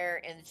right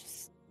there, and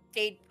just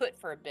stayed put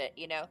for a bit,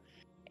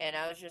 And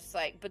I was just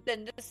like, but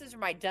then this is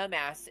my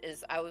dumbass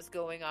is I was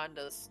going on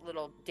those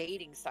little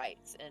dating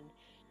sites and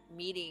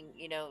meeting,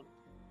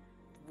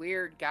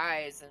 weird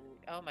guys, and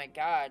oh my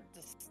God,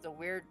 this is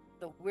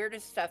the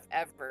weirdest stuff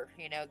ever,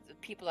 the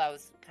people I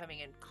was coming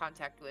in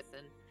contact with.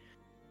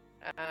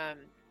 And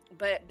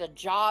but the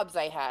jobs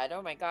I had,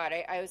 oh my God,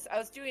 I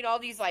was doing all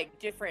these like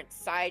different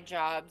side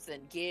jobs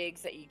and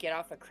gigs that you get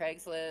off of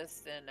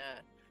Craigslist, and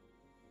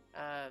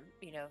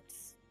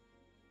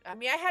I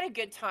mean, I had a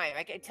good time,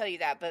 I can tell you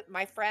that. But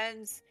my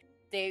friends,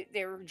 they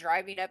were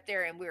driving up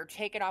there, and we were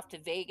taking off to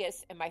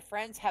Vegas, and my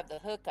friends have the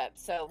hookup.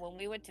 So when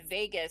we went to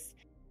Vegas,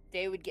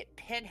 they would get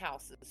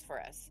penthouses for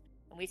us,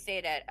 and we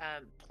stayed at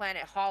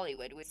Planet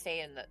Hollywood. We'd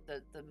stay in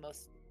the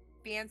most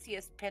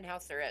fanciest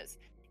penthouse there is.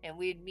 And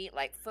we'd meet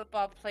like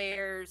football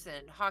players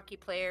and hockey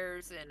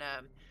players and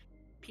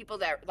people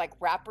that like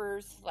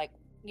rappers, like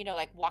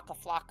like Waka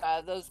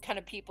Flocka, those kind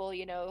of people,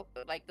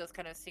 like those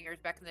kind of singers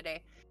back in the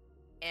day,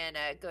 and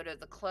go to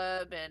the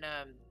club. And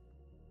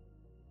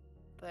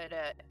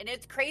and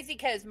it's crazy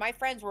because my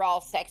friends were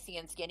all sexy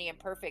and skinny and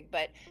perfect,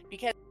 but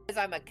because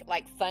I'm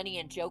like funny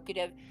and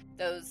jokative,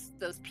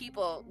 those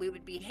people, we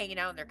would be hanging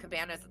out in their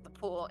cabanas at the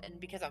pool, and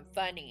because I'm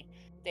funny,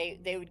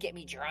 they would get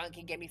me drunk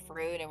and get me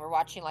fruit, and we're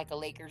watching like a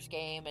Lakers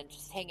game and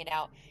just hanging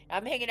out.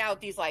 I'm hanging out with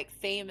these like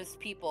famous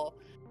people,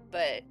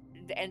 but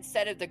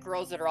instead of the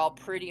girls that are all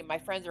pretty, and my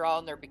friends are all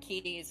in their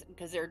bikinis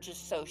because they're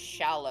just so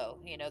shallow,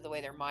 the way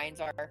their minds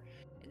are.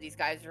 And these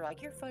guys are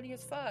like, you're funny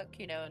as fuck,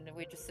 and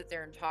we just sit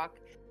there and talk.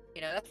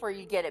 That's where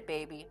you get it,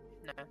 baby.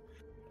 No.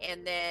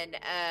 And then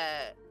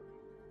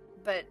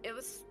but it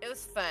was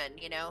fun,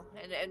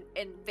 and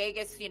in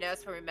Vegas,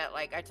 that's where we met.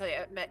 Like I tell you,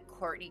 I met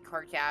Kourtney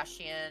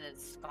Kardashian and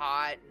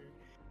Scott, and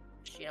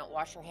she don't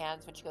wash her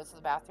hands when she goes to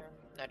the bathroom.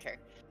 No, true.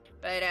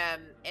 But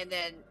and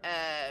then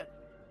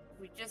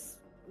we just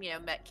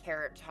met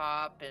Carrot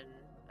Top, and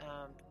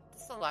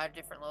just a lot of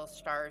different little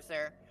stars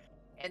there.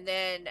 And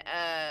then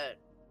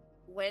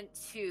went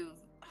to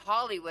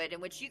Hollywood,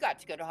 in which you got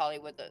to go to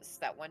Hollywood with us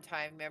that one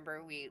time.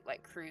 Remember, we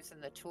like cruised in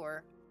the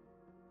tour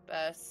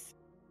bus.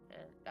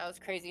 That was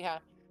crazy, huh?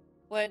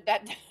 When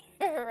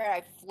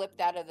I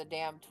flipped out of the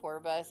damn tour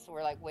bus.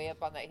 We're like way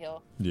up on that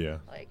hill. Yeah.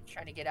 Like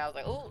trying to get out.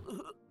 I was like, oh,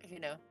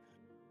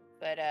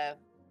 But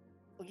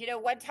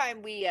one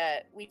time we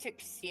took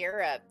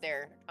Sierra up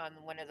there on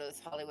one of those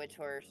Hollywood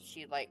tours.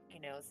 She was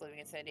living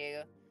in San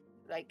Diego.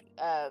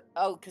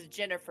 Because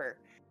Jennifer.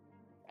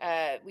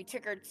 We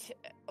took her to.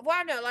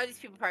 Well, no, a lot of these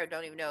people probably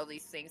don't even know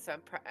these things, so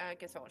I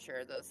guess I won't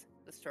share the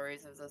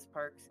stories of those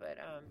parks. But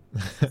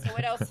so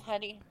what else,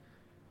 honey?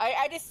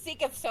 I just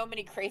think of so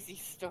many crazy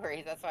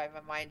stories. That's why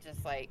my mind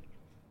just like,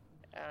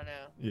 I don't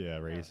know. Yeah,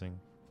 racing.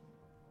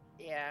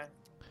 Yeah,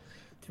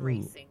 it's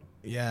racing.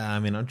 Yeah, I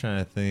mean, I'm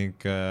trying to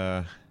think,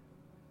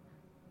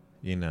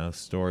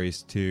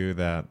 stories too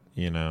that,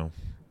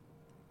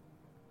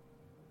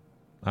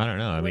 I don't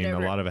know. I mean, a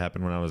Whatever. lot of it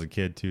happened when I was a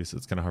kid too, so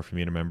it's kind of hard for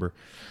me to remember.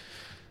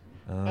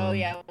 Oh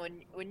yeah,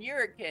 when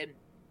you're a kid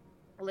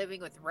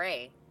living with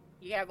Ray,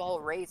 you have a whole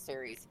Ray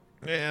series.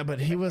 Yeah, but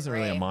he wasn't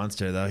really a Ray.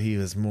 monster though. He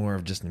was more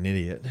of just an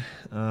idiot.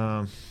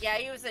 Yeah,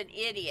 he was an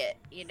idiot,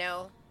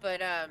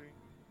 but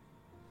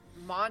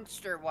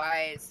monster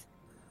wise,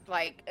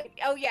 like,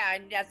 oh yeah,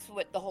 and that's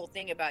what the whole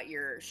thing about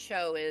your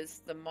show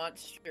is, the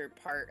monster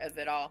part of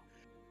it all.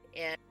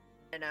 And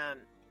and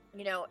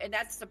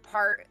that's the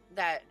part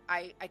that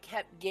I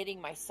kept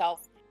getting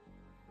myself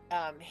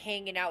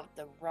hanging out with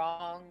the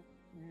wrong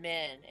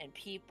men and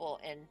people,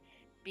 and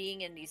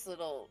being in these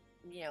little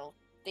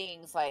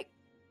things, like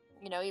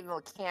even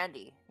with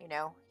Candy,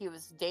 he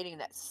was dating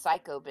that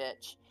psycho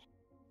bitch,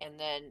 and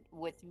then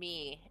with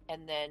me,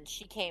 and then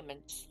she came and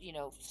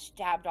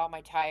stabbed all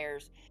my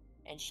tires,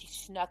 and she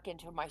snuck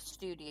into my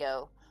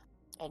studio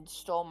and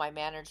stole my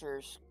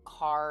manager's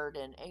card,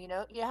 and you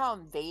know how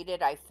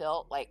invaded I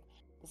felt, like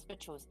this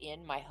bitch was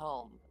in my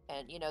home,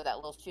 and that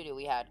little studio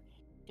we had,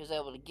 she was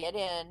able to get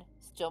in,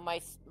 steal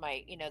my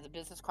the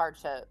business card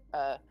to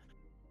I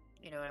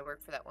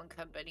worked for that one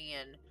company,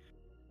 and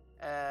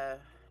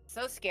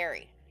so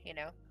scary,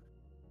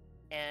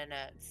 and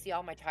see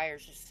all my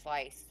tires just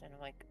sliced, and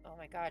I'm like, oh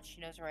my god, she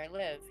knows where I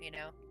live,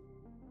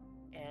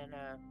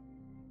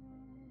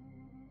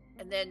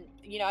 and then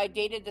I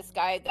dated this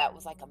guy that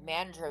was like a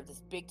manager of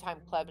this big time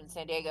club in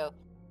San Diego,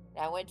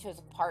 and I went to his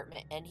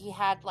apartment, and he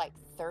had like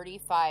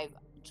 35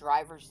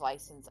 driver's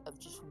license of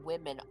just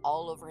women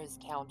all over his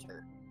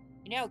counter.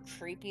 You know how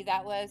creepy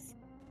that was?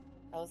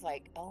 I was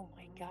like, oh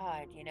my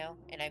god,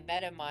 and I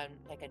met him on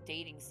like a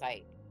dating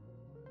site,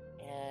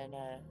 and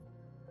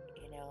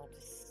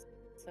just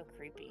so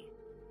creepy.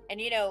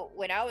 And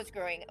when I was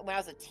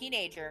a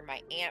teenager,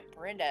 my Aunt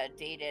Brenda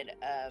dated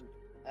a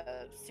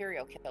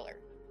serial killer,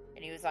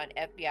 and he was on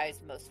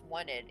FBI's Most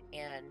Wanted,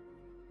 and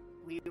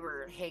we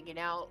were hanging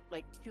out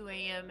like 2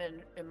 a.m.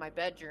 in my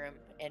bedroom,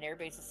 and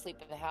everybody's asleep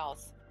in the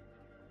house,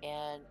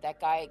 and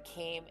that guy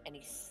came and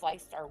he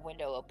sliced our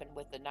window open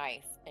with a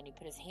knife, and he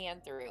put his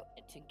hand through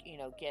it to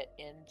get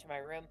into my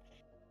room.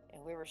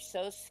 And we were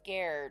so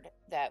scared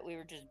that we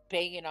were just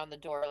banging on the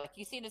door. Like,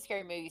 you see in a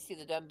scary movie, you see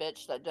the dumb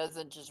bitch that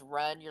doesn't just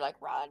run. You're like,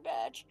 run,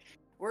 bitch.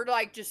 We're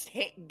like just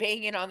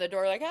banging on the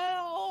door, like,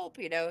 help,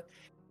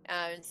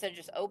 instead of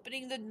just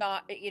opening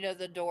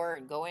the door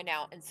and going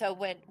out. And so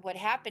what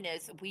happened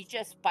is,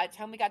 by the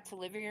time we got to the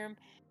living room,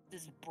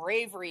 this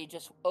bravery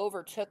just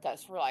overtook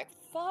us. We're like,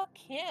 fuck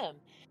him.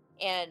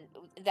 And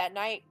that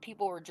night,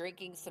 people were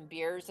drinking some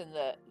beers, and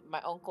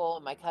my uncle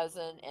and my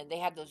cousin, and they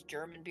had those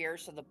German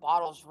beers, so the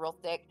bottle's real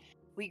thick.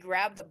 We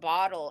grabbed the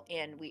bottle,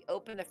 and we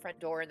opened the front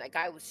door, and that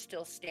guy was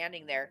still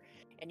standing there.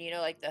 And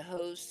like the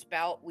hose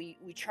spout, we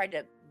tried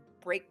to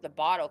break the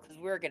bottle because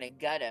we were gonna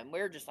gut him. We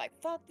were just like,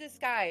 fuck this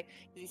guy,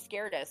 because he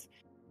scared us.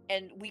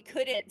 And we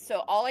couldn't,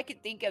 so all I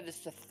could think of is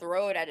to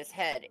throw it at his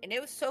head. And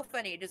it was so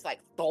funny, it just like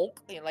thunk,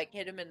 and like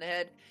hit him in the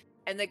head.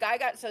 And the guy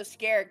got so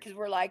scared because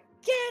we're like,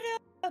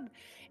 get him!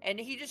 And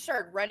he just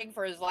started running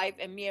for his life,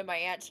 and me and my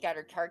aunt, she got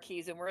her car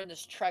keys, and we're in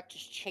this truck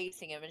just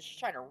chasing him, and she's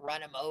trying to run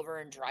him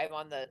over and drive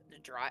on the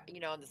drive,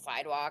 on the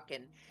sidewalk,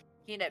 and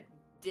he ended up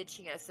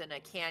ditching us in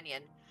a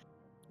canyon.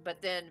 But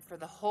then for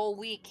the whole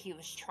week, he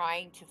was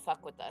trying to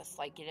fuck with us,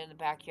 like get in the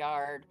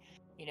backyard,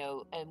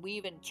 and we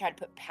even tried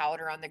to put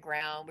powder on the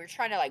ground. We were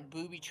trying to like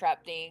booby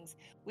trap things.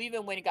 We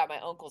even went and got my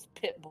uncle's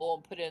pit bull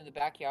and put it in the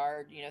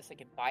backyard, so I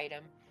could bite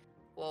him.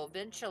 Well,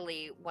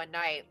 eventually one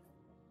night,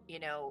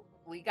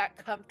 we got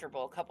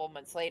comfortable a couple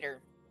months later,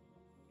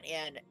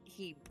 and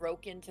he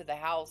broke into the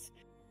house.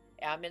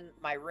 I'm in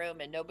my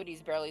room, and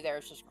nobody's barely there.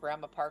 It's just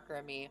Grandma Parker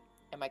and me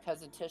and my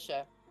cousin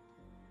Tisha.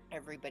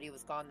 Everybody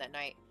was gone that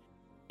night.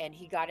 And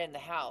he got in the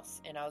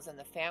house, and I was in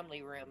the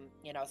family room,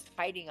 I was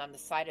hiding on the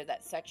side of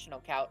that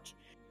sectional couch,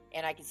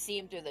 and I could see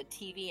him through the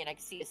TV, and I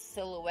could see his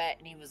silhouette,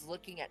 and he was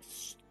looking at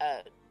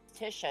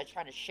Tisha,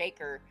 trying to shake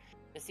her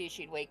to see if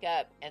she'd wake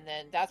up. And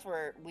then that's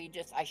where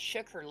I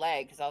shook her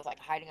leg because I was like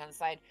hiding on the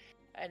side,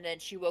 and then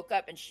she woke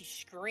up and she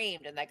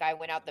screamed, and that guy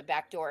went out the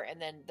back door, and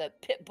then the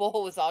pit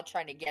bull was all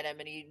trying to get him,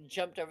 and he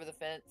jumped over the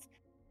fence.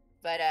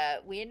 But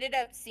we ended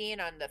up seeing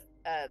on the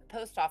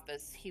post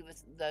office, he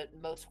was the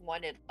most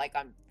wanted, like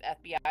on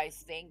FBI's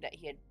thing, that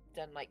he had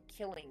done like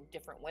killing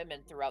different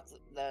women throughout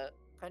the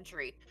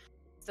country.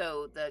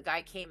 So the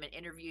guy came and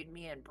interviewed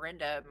me and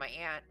Brenda, my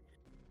aunt,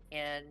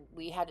 and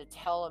we had to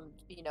tell him,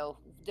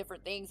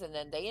 different things. And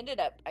then they ended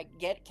up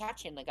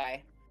catching the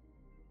guy.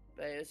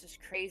 But it was just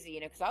crazy,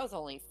 because I was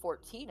only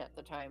 14 at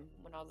the time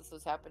when all this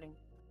was happening.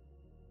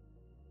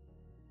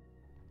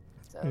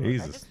 So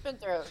Jesus. I just been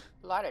through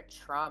a lot of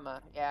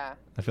trauma. Yeah.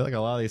 I feel like a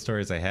lot of these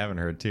stories I haven't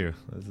heard too.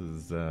 This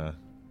is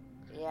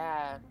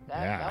Yeah,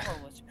 that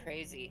one was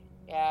crazy.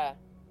 Yeah.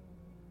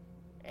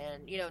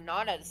 And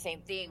Nana, the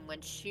same thing.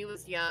 When she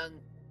was young,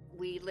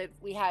 we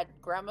had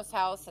Grandma's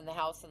house and the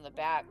house in the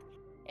back,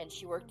 and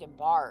she worked in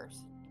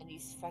bars, and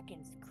these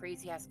fucking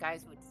crazy ass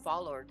guys would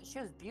follow her because she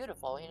was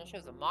beautiful. She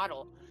was a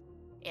model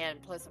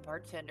and plus a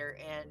bartender.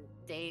 And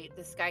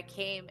this guy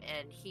came,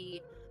 and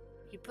he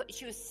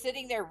She was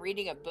sitting there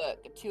reading a book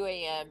at 2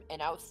 a.m.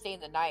 and I was staying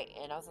the night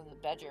and I was in the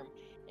bedroom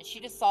and she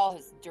just saw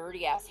his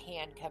dirty ass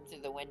hand come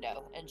through the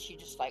window and she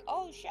just like,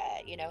 oh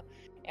shit, you know.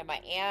 And my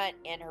aunt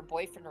and her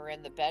boyfriend were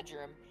in the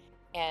bedroom,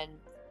 and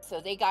so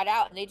they got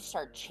out and they just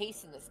started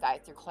chasing this guy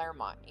through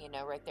Claremont, you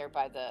know, right there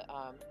by the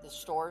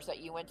stores that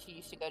you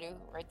used to go to,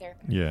 right there.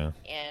 Yeah.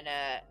 And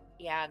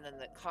yeah, and then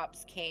the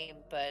cops came,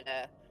 but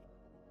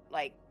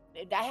like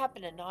that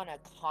happened to Nana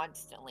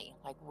constantly,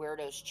 like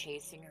weirdos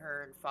chasing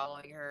her and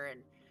following her,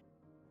 and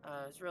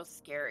it was real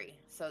scary.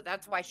 So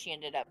that's why she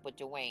ended up with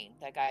Dwayne,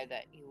 that guy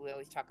that we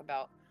always talk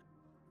about,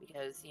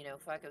 because, you know,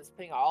 fuck, it was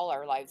putting all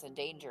our lives in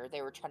danger.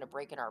 They were trying to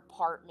break in our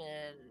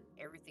apartment and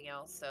everything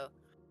else. So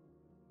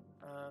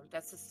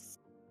that's just,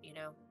 you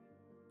know,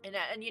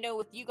 and you know,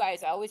 with you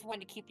guys, I always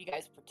wanted to keep you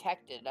guys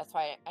protected. That's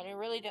why I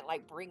really didn't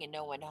like bringing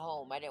no one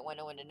home. I didn't want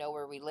no one to know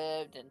where we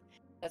lived, and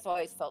that's why I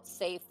always felt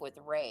safe with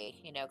Ray,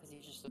 you know, because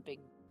he's just a big.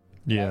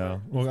 Yeah.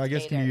 Well, I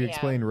guess stay can there, you yeah.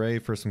 explain Ray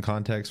for some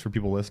context for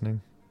people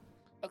listening?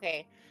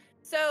 Okay,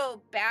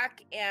 so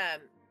back,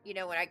 you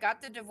know, when I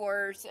got the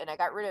divorce and I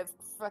got rid of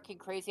fucking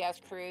crazy ass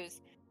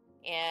Cruz,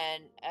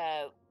 and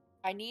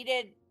I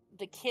needed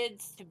the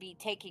kids to be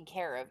taken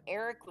care of.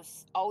 Eric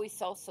was always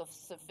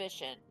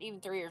self-sufficient. Even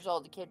 3 years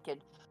old, the kid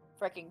could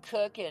freaking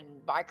cook and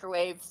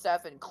microwave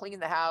stuff and clean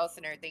the house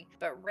and everything.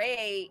 But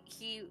Ray,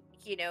 he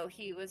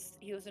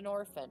was an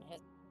orphan.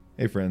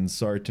 Hey friends,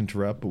 sorry to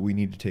interrupt, but we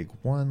need to take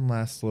one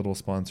last little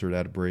sponsored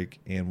ad break,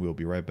 and we'll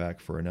be right back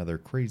for another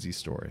crazy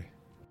story.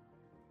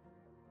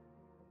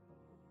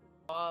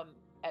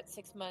 At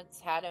 6 months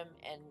had him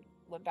and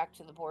went back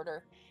to the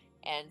border,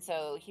 and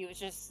so he was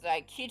just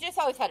like, he just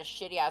always had a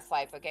shitty ass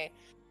life. Okay,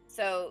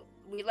 so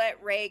we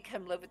let Ray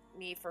come live with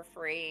me for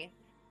free,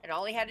 and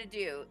all he had to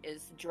do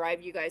is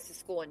drive you guys to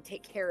school and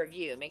take care of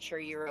you, make sure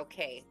you're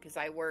okay, because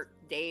I work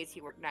days,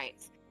 he worked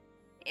nights.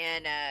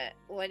 And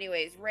well,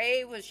 anyways,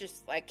 Ray was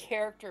just like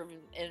character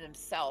in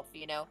himself,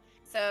 you know.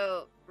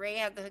 So Ray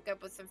had to hook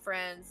up with some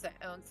friends that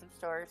owned some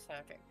stores.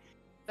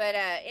 But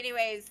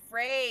anyways,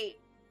 Ray,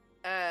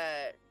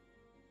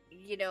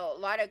 you know, a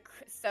lot of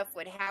stuff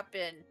would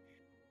happen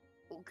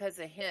because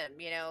of him,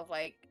 you know,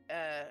 like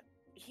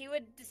he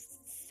would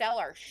just sell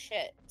our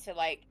shit to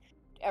like,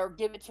 or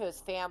give it to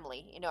his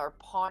family, you know, or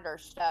pawn our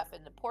stuff.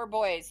 And the poor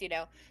boys, you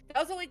know, that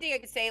was the only thing I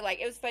could say. Like,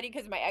 it was funny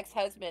because my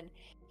ex-husband,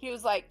 he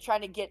was like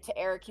trying to get to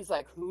Eric. He's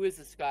like, who is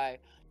this guy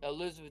that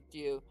lives with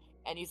you?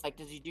 And he's like,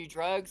 does he do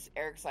drugs?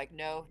 Eric's like,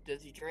 no.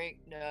 Does he drink?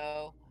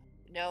 No.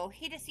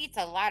 He just eats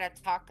a lot of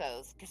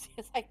tacos, because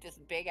he's like this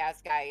big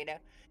ass guy, you know.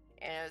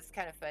 And it was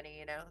kind of funny,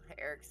 you know,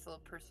 Eric's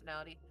little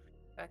personality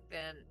back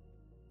then.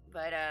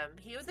 But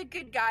he was a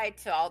good guy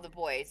to all the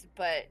boys.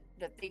 But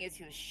the thing is,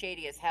 he was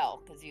shady as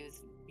hell, because he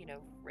was, you know,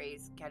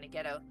 raised kind of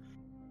ghetto.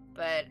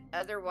 But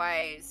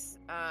otherwise,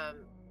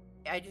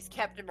 I just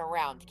kept him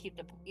around to keep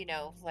the, you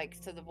know, like,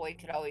 so the boy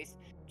could always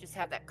just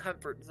have that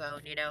comfort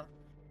zone, you know.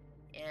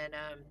 And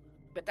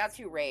but that's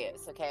who Ray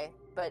is, okay?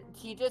 But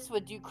he just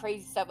would do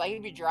crazy stuff. Like,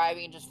 he'd be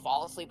driving and just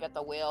fall asleep at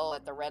the wheel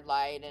at the red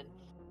light, and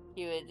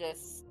he would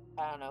just,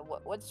 I don't know,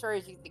 what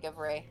stories do you think of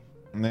Ray?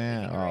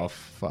 Man, oh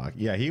fuck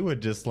yeah, he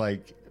would just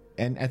like,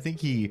 and I think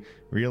he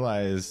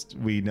realized,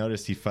 we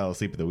noticed he fell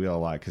asleep at the wheel a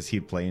lot because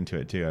he'd play into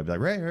it too. I'd be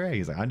like, Ray,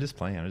 he's like, I'm just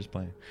playing. I'm just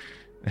playing.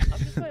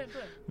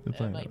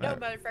 I'm like, no,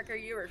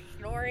 motherfucker, you were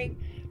snoring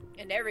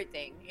and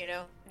everything, you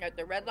know, at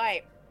the red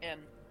light. And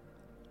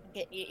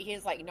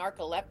he's like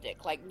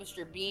narcoleptic, like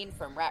Mr. Bean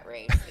from Rat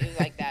Race. He was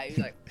like that. He was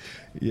like,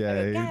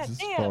 yeah, he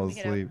just falls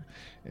asleep.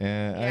 You know?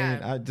 And yeah.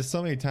 I mean, just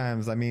so many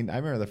times. I mean, I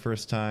remember the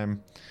first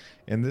time,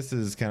 and this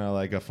is kind of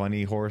like a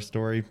funny horror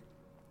story,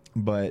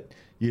 but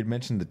you had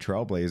mentioned the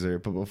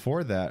Trailblazer. But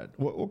before that,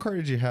 what car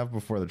did you have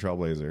before the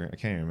Trailblazer? I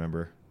can't even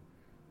remember.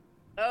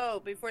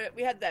 Oh, before that,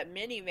 we had that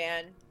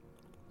minivan.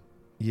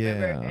 Yeah.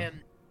 Remember?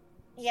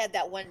 He had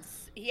that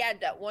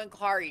one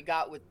car he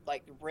got with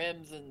like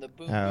rims and the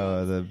boom.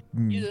 Oh, the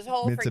this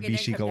whole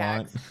Mitsubishi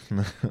Galant.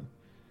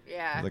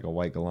 Yeah. It was like a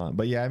white Galant.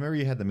 But yeah, I remember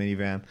you had the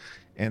minivan,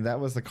 and that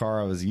was the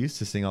car I was used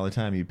to seeing all the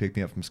time. You picked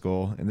me up from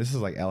school, and this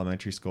is like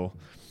elementary school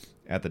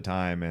at the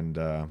time,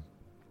 and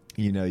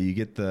you know, you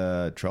get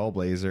the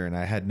Trailblazer, and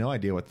I had no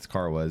idea what this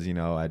car was. You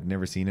know, I'd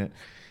never seen it,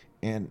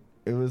 and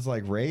it was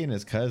like Ray and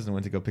his cousin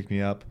went to go pick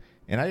me up.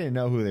 And I didn't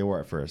know who they were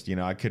at first. You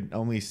know, I could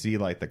only see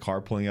like the car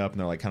pulling up, and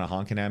they're like kind of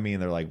honking at me,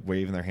 and they're like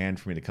waving their hand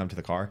for me to come to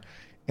the car.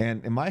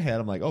 And in my head,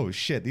 I'm like, oh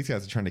shit, these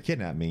guys are trying to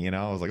kidnap me. You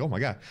know, I was like, oh my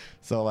God.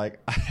 So like,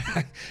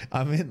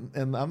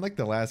 and I'm like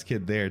the last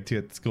kid there too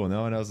at the school.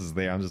 No one else is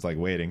there. I'm just like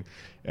waiting,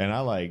 and I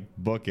like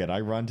book it.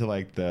 I run to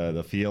like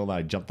the field, and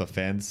I jump the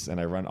fence, and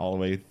I run all the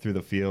way through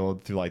the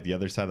field through like the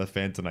other side of the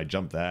fence, and I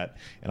jump that,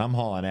 and I'm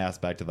hauling ass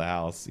back to the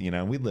house. You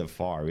know, and we live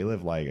far. We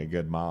live like a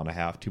good 1.5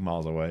 miles, 2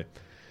 miles away,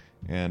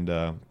 and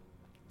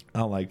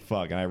I'm like,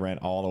 fuck, and I ran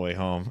all the way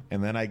home.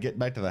 And then I get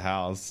back to the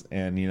house,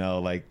 and, you know,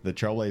 like, the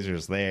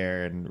Trailblazer's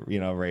there, and, you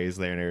know, Ray's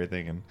there and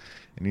everything. And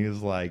he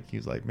was like,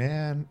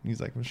 man,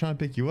 he's like, I'm trying to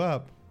pick you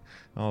up.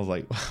 I was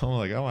like,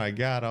 oh my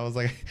God. I was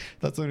like,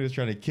 that's somebody was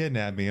trying to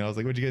kidnap me. And I was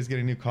like, would you guys get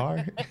a new car?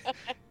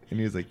 And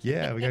he was like,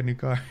 yeah, we got a new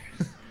car.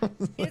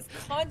 He's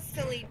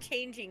constantly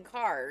changing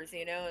cars,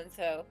 and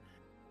so,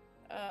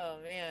 oh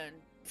man.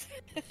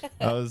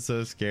 I was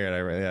so scared.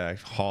 I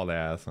hauled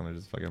ass and I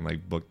just fucking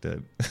like booked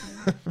it.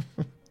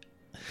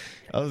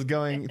 I was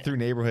going through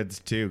neighborhoods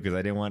too because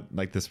I didn't want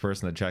like this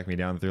person to track me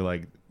down through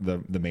like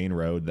the main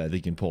road that they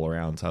can pull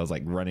around. So I was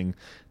like running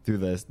through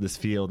this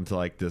field into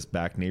like this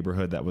back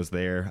neighborhood that was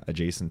there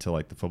adjacent to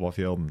like the football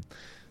field. And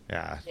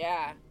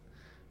Yeah.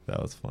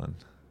 That was fun.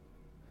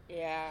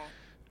 Yeah.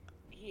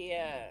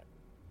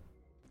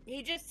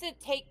 He just didn't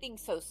take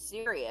things so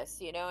serious,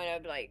 and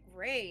I'd be like,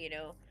 Ray,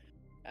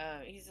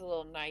 he's a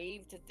little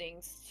naive to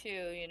things too,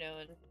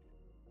 and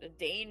the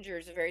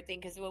dangers of everything.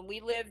 Because when we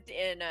lived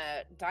in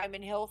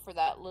Diamond Hill for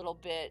that little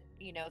bit,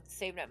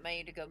 saving up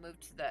money to go move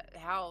to the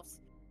house,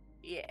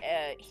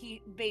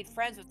 he made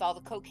friends with all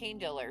the cocaine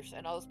dealers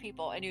and all those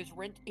people, and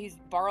he's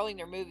borrowing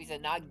their movies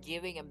and not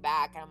giving them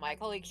back. And I'm like,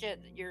 holy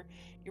shit, you're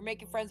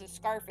making friends with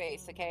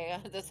Scarface, okay?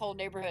 This whole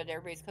neighborhood,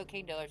 everybody's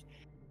cocaine dealers.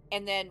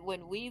 And then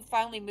when we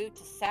finally moved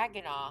to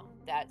Saginaw,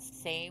 that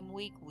same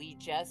week we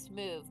just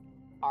moved,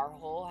 our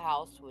whole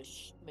house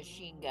was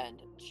machine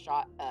gunned,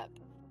 shot up,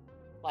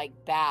 like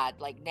bad,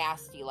 like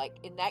nasty, like,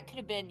 and that could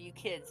have been you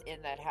kids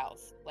in that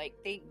house. Like,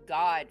 thank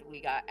God we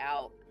got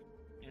out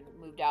and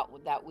moved out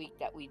with that week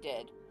that we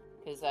did,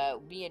 because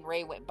me and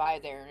Ray went by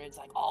there, and it's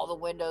like all the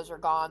windows are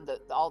gone,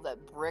 all the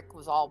brick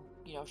was all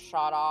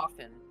shot off,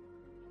 and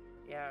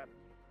yeah,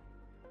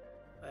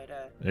 but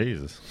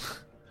Jesus.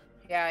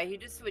 yeah, he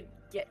just would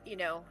get, I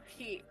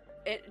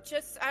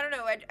don't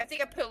know, I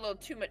think I put a little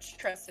too much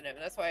trust in him.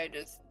 That's why I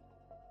just,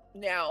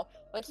 now,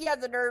 like, he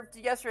had the nerve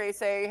to yesterday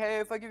say, hey,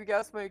 if I give you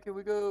gas money, can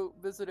we go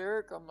visit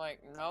Eric? I'm like,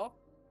 no.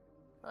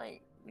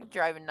 Like, you're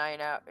driving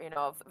 9 out,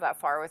 that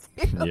far with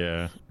you.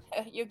 Yeah.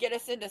 You get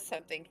us into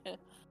something.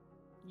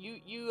 You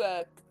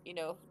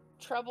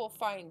trouble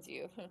finds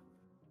you.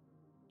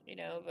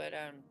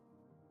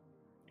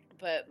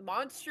 But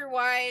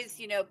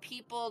monster-wise,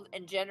 people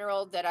in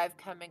general that I've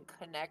come in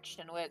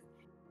connection with,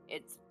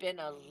 it's been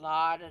a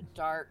lot of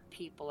dark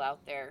people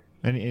out there.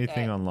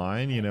 Anything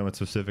online, it's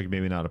specific,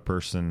 maybe not a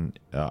person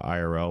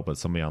IRL, but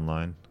somebody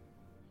online?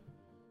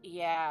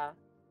 Yeah.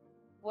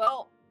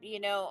 Well,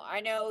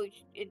 I know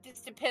it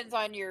just depends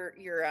on your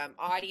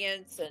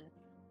audience, and,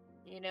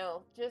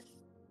 just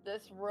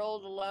this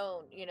world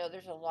alone,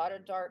 there's a lot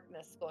of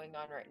darkness going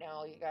on right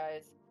now, you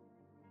guys.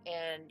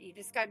 And you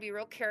just got to be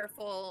real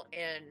careful.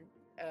 And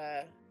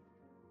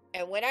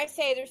when I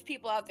say there's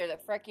people out there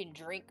that freaking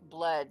drink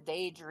blood,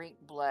 they drink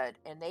blood,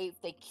 and they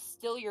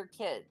steal your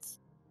kids.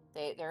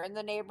 They're in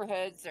the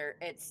neighborhoods.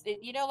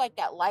 Like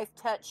that Life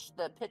Touch,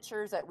 the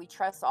pictures that we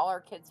trust all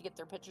our kids to get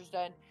their pictures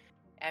done.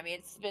 I mean,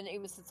 it's been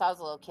even since I was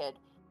a little kid.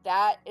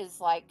 That is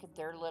like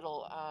their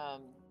little,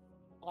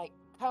 like,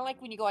 kind of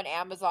like when you go on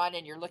Amazon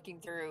and you're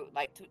looking through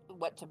like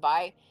what to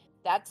buy.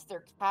 That's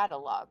their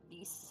catalog.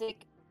 These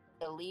sick,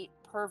 elite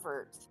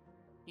perverts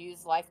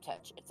use Life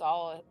Touch. It's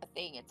all a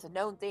thing. It's a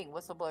known thing.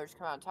 Whistleblowers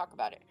come out and talk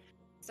about it.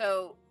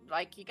 So,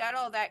 like, you got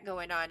all that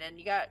going on, and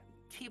you got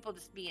people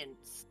just being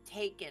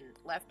taken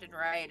left and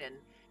right, and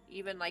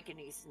even like in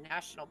these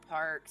national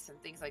parks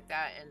and things like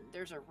that. And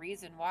there's a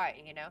reason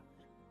why,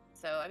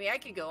 So, I mean, I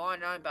could go on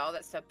and on about all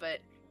that stuff, but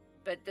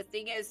the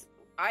thing is,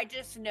 I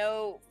just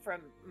know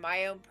from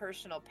my own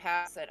personal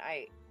past that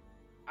I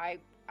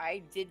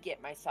did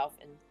get myself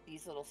in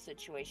these little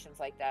situations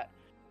like that,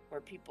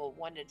 where people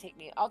wanted to take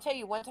me. I'll tell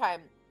you, one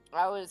time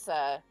I was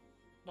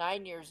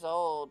 9 years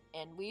old,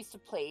 and we used to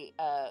play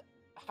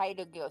hide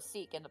and go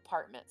seek in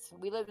apartments.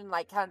 We lived in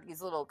like kind of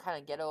these little kind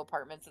of ghetto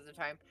apartments at the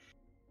time,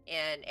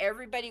 and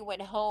everybody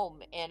went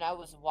home, and I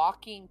was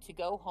walking to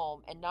go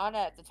home, and Nana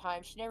at the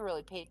time, she never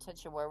really paid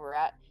attention where we're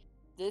at.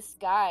 This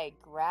guy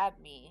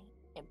grabbed me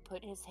and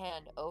put his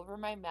hand over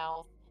my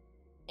mouth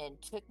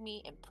and took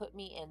me and put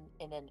me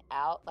in an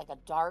out, like a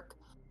dark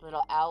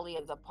little alley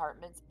of the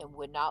apartments, and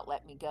would not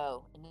let me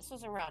go. And this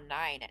was around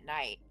 9 at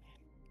night,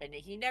 and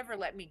he never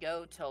let me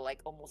go till like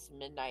almost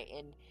midnight.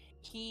 And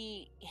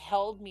he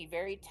held me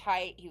very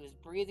tight. He was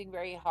breathing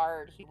very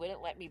hard. He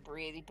wouldn't let me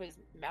breathe. He put his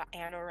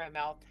hand over my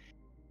mouth,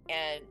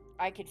 and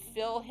I could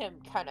feel him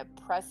kind of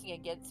pressing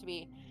against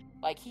me,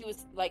 like he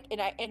was like.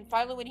 And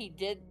finally, when he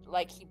did,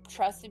 like, he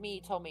trusted me.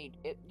 He told me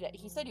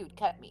he said he would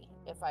cut me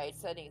if I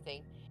said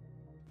anything.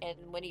 And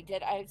when he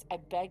did, I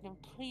begged him,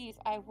 please,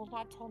 I will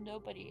not tell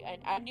nobody.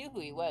 And I knew who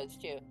he was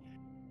too.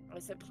 I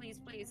said,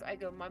 please. I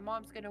go, my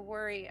mom's gonna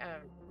worry,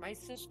 my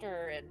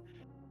sister,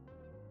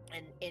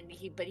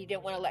 but he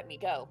didn't want to let me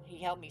go. He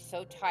held me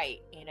so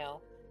tight,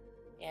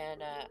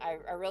 And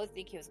I really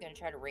think he was gonna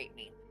try to rape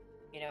me,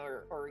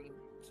 or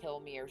kill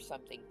me or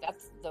something.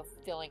 That's the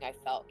feeling I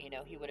felt.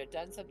 He would have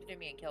done something to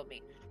me and killed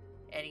me.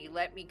 And he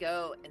let me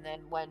go. And then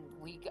when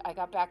I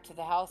got back to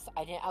the house,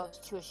 I was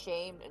too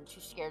ashamed and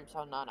too scared to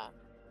tell Nana.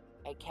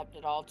 I kept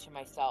it all to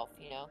myself,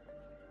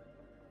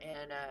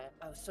 and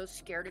I was so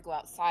scared to go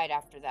outside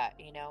after that,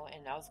 and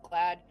I was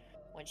glad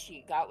when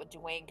she got with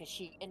Dwayne, because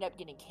she ended up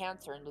getting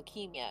cancer and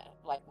leukemia,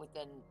 like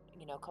within,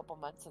 a couple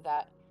months of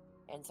that.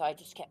 And so I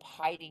just kept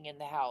hiding in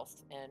the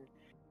house, and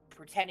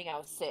pretending I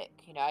was sick.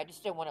 I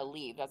just didn't want to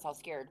leave. That's how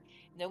scared.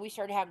 And then we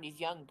started having these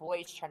young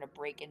boys trying to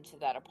break into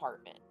that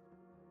apartment.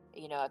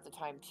 At the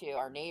time too,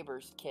 our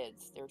neighbors'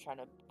 kids, they were trying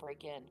to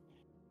break in.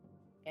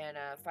 And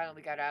finally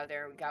we got out of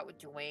there. We got with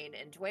Dwayne,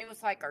 and Dwayne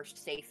was like our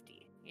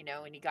safety,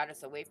 and he got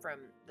us away from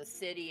the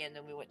city, and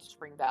then we went to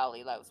Spring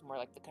Valley. That was more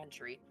like the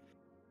country.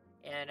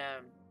 And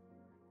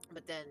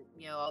but then,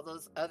 all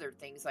those other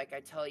things, like I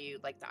tell you,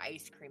 like the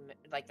ice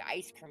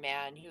cream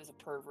man, he was a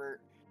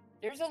pervert.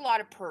 There's a lot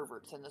of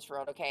perverts in this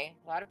world, okay?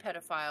 A lot of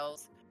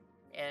pedophiles,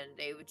 and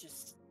they would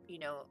just,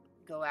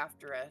 go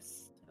after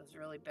us. It was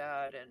really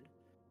bad, and,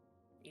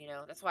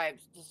 that's why I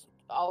just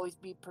always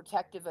be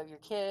protective of your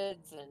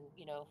kids and,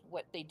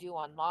 what they do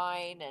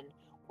online and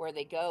where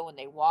they go when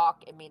they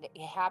walk. I mean,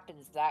 it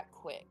happens that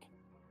quick,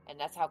 and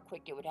that's how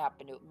quick it would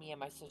happen to me and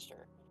my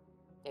sister.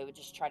 They would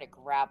just try to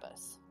grab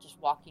us, just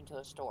walking to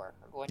a store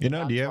or going.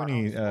 Do you have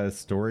any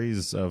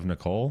stories of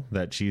Nicole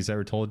that she's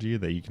ever told you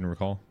that you can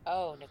recall?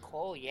 Oh,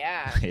 Nicole,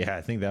 yeah. Yeah,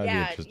 I think that would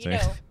be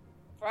interesting.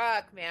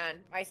 Fuck, man.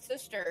 My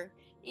sister,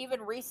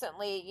 even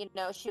recently,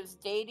 she was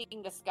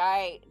dating this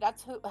guy.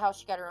 That's how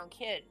she got her own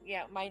kid.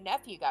 Yeah, my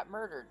nephew got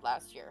murdered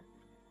last year,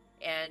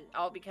 and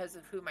all because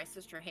of who my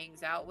sister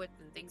hangs out with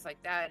and things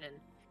like that, and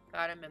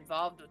got him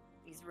involved with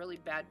these really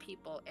bad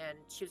people. And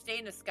she was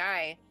dating this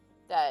guy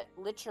that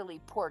literally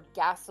poured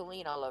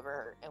gasoline all over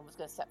her and was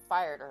going to set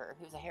fire to her.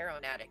 He was a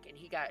heroin addict, and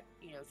he got,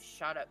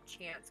 shot up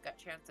got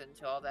Chance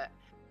into all that.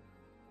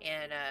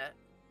 And,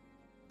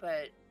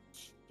 but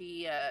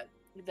she,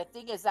 the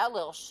thing is, that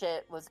little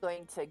shit was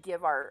going to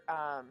give our,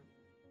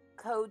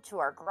 code to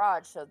our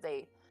garage so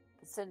they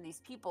could send these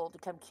people to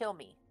come kill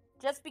me.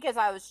 Just because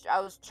I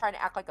was trying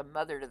to act like a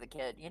mother to the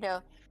kid,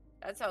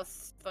 That's how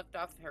fucked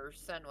off her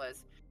son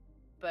was.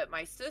 But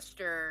my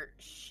sister,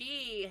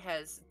 she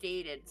has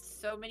dated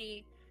so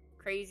many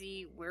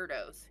crazy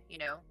weirdos,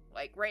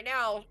 Like right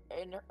now,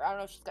 and I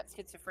don't know, she's got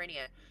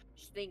schizophrenia.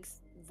 She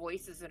thinks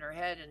voices in her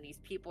head, and these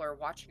people are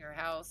watching her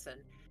house,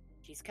 and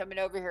she's coming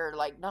over here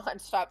like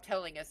nonstop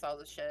telling us all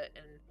the shit,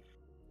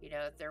 and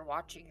that they're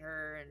watching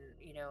her, and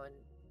and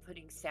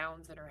putting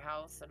sounds in her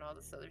house and all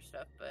this other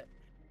stuff. But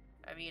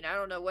I mean, I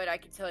don't know what I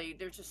can tell you.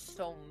 There's just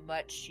so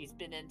much she's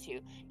been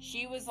into.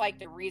 She was like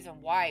the reason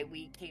why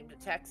we came to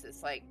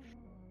Texas. Like,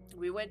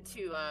 we went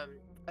to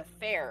a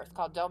fair. It's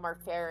called Del Mar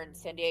Fair in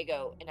San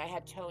Diego, and I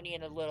had Tony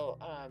and a little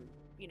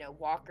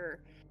Walker.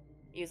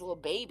 He was a little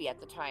baby at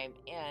the time,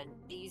 and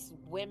these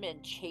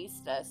women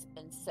chased us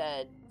and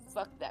said,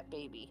 fuck that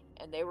baby,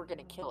 and they were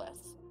gonna kill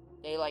us.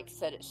 They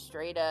said it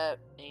straight up,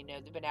 and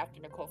they've been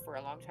after Nicole for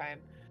a long time,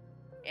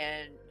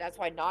 and that's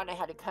why Nana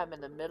had to come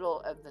in the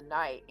middle of the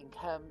night and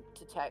come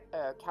to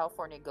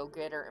California, go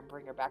get her and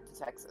bring her back to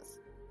Texas,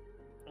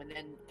 and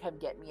then come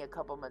get me a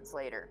couple months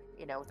later,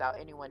 without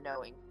anyone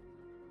knowing.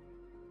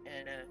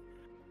 And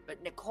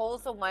but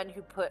Nicole's the one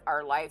who put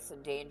our lives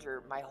in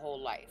danger my whole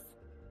life.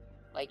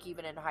 Like,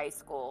 even in high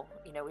school,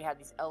 we had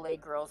these LA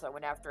girls that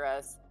went after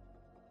us,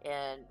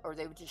 or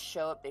they would just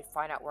show up, they'd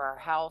find out where our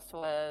house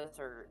was,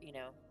 or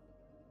yeah,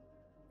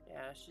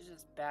 she's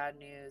just bad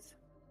news.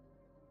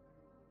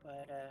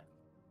 But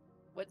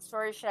what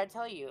story should I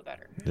tell you about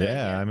her?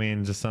 Yeah, I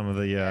mean, just some of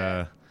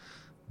the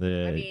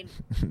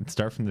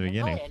start from the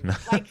beginning.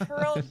 Like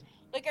her own,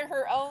 look at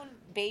her own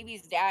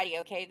baby's daddy.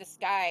 Okay, this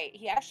guy,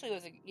 he actually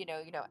was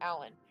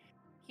Alan.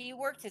 He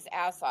worked his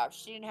ass off.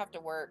 She didn't have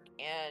to work,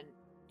 and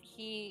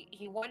he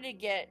wanted to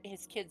get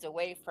his kids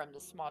away from the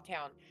small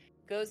town.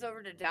 Goes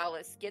over to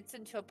Dallas, gets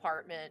into an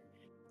apartment.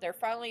 They're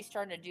finally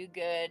starting to do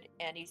good,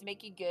 and he's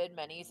making good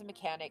money. He's a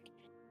mechanic,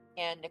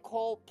 and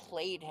Nicole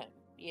played him,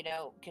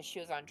 because she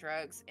was on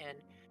drugs, and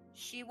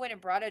she went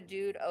and brought a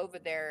dude over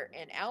there,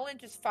 and Alan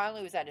just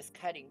finally was at his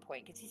cutting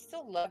point because he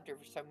still loved her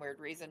for some weird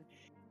reason,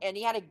 and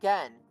he had a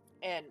gun,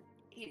 and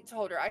he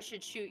told her, I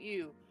should shoot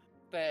you,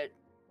 but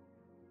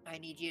I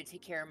need you to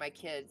take care of my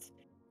kids.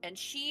 And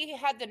she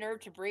had the nerve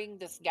to bring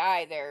this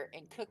guy there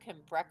and cook him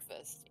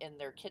breakfast in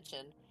their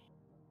kitchen.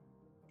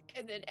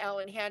 And then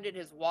Alan handed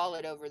his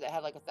wallet over that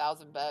had like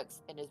 $1,000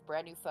 and his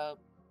brand new phone.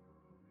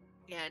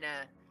 And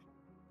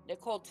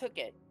Nicole took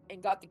it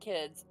and got the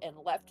kids and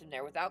left him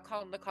there without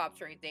calling the cops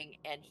or anything.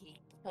 And he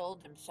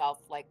killed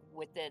himself like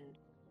within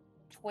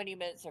 20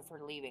 minutes of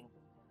her leaving.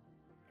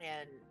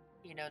 And,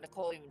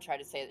 Nicole even tried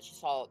to say that she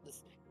saw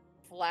this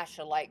flash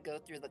of light go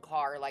through the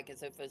car, like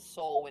as if his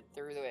soul went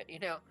through it,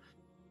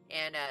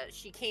 And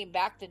she came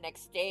back the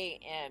next day,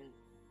 and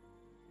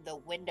the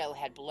window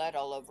had blood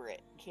all over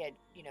it. He had,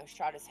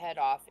 shot his head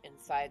off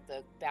inside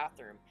the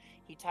bathroom.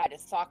 He tied a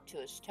sock to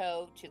his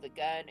toe, to the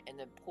gun, and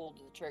then pulled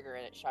the trigger,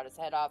 and it shot his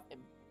head off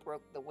and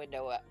broke the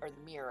window or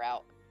the mirror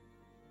out.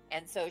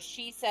 And so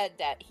she said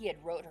that he had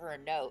wrote her a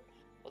note.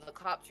 Well, the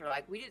cops were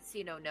like, we didn't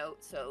see no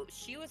note. So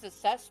she was a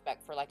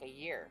suspect for like a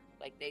year.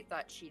 Like, they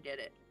thought she did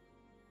it.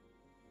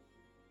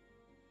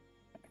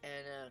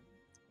 And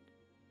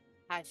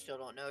I still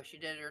don't know if she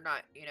did it or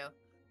not,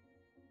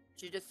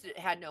 She just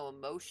had no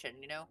emotion,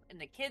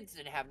 And the kids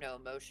didn't have no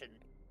emotion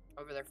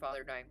over their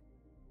father dying.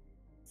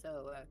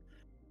 So,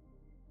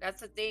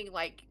 that's the thing.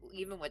 Like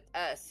even with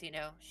us,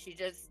 she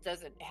just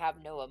doesn't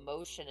have no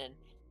emotion, and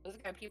those are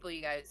the kind of people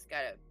you guys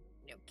gotta,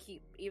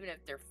 keep, even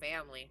if they're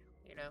family,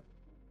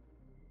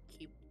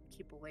 keep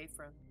keep away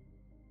from.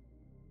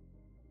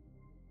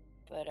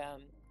 But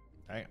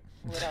I,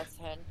 what else,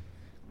 hun?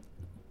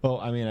 well,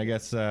 I mean, I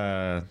guess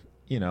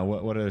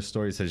what other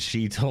stories has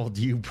she told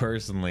you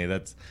personally?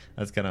 That's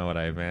kind of what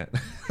I meant.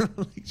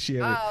 Like she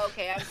ever... Oh,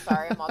 okay. I'm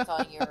sorry. I'm all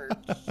telling you her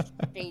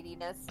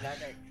shadiness.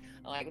 Okay.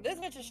 I'm like, this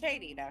bitch is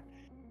shady now.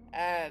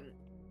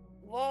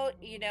 Well,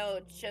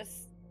 it's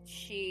just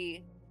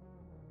she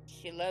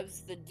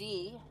loves the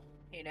D,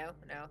 no,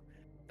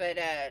 but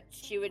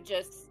she would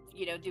just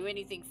do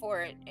anything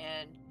for it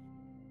and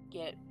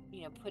get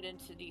put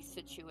into these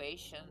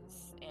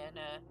situations, and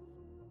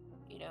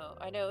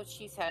I know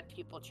she's had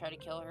people try to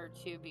kill her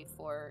too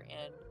before,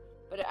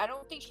 but I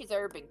don't think she's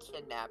ever been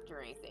kidnapped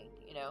or anything,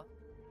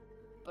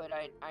 but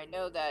I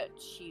know that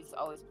she's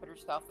always put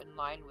herself in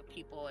line with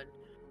people and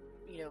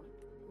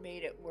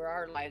made it where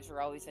our lives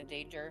were always in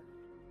danger.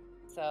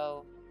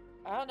 So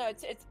I don't know.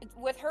 It's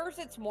with hers.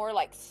 It's more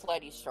like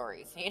slutty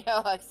stories,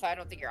 Like, so I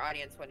don't think your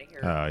audience want to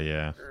hear. Oh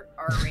yeah. Or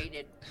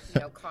R-rated,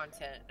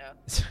 content. No,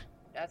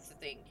 that's the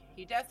thing.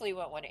 You definitely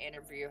won't want to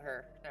interview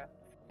her.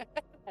 No.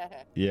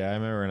 Yeah, I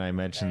remember when I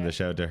mentioned the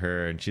show to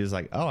her, and she was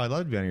like, "Oh, I'd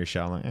love to be on your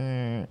show." I'm like,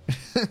 eh.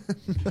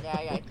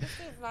 Yeah. This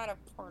is not a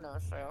porno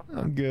show.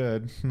 I'm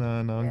good. No,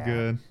 I'm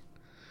good.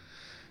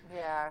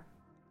 Yeah.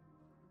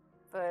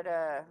 But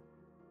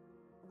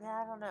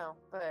yeah, I don't know.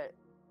 But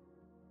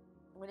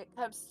when it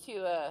comes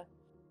to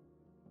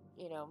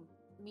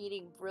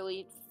meeting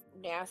really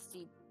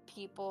nasty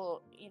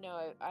people,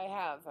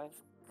 I've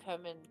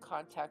come in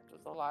contact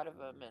with a lot of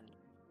them, and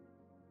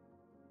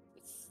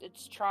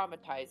it's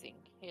traumatizing,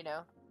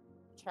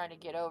 trying to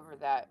get over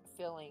that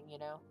feeling,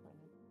 and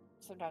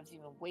sometimes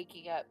even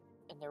waking up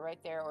and they're right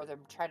there, or they're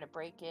trying to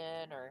break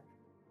in or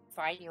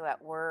find you at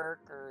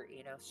work, or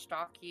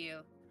stalk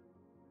you,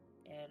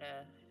 and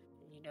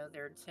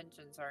their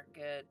intentions aren't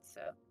good.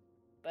 So,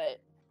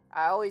 but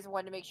I always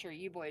wanted to make sure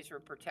you boys were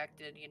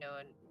protected, and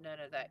none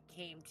of that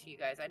came to you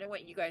guys. I don't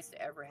want you guys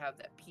to ever have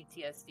that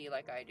PTSD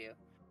like I do,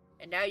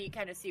 and now you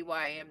kind of see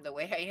why I am the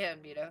way I am,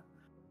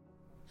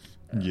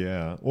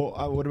 Yeah.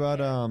 Well, what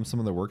about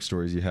some of the work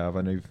stories you have?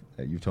 I know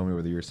you've told me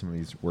over the years some of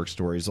these work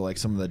stories, like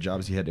some of the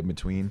jobs you had in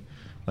between,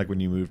 like when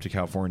you moved to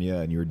California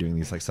and you were doing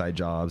these like side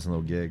jobs and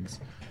little gigs.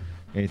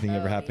 Anything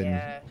ever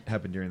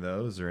happen during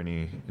those, or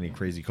any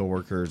crazy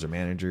coworkers or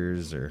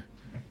managers or?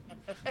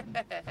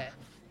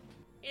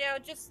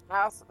 Just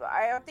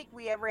I don't think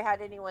we ever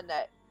had anyone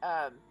that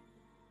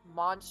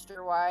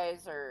monster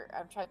wise, or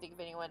I'm trying to think of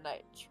anyone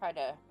that tried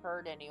to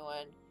hurt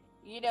anyone.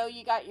 You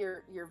got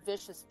your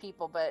vicious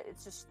people, but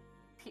it's just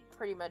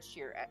pretty much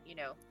your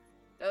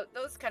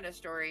those kind of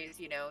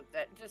stories,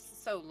 that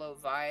just so low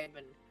vibe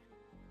and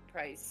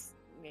price,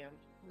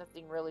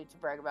 nothing really to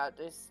brag about.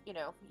 Just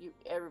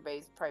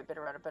everybody's probably been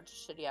around a bunch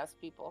of shitty ass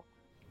people.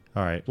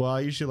 All right. Well,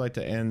 I usually like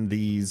to end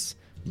these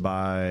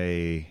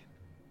by,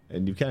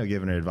 and you've kind of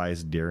given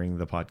advice during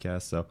the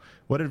podcast. So,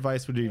 what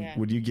advice would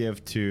you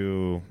give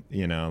to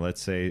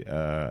let's say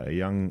a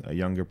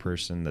younger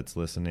person that's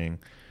listening,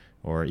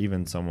 or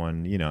even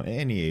someone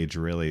any age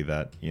really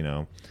that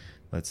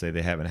let's say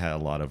they haven't had a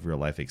lot of real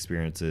life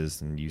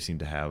experiences, and you seem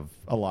to have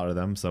a lot of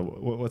them. So,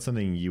 what's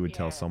something you would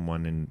tell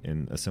someone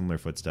in a similar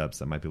footsteps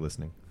that might be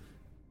listening?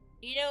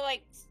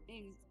 Like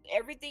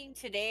everything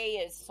today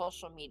is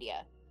social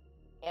media.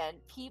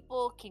 And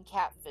people can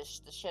catfish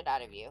the shit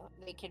out of you.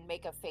 They can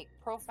make a fake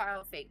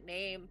profile, fake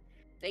name.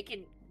 They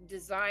can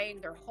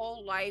design their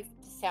whole life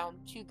to sound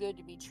too good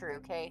to be true,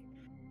 okay?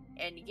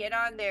 And you get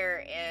on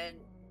there and,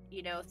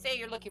 say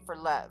you're looking for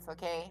love,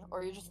 okay?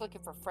 Or you're just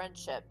looking for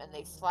friendship, and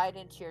they slide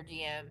into your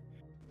DM.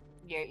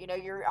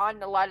 You're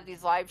on a lot of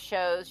these live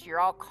shows.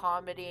 You're all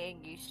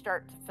commenting. You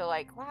start to feel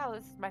like, wow,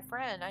 this is my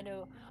friend. I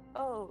know,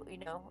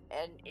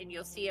 and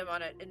you'll see him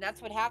on it. And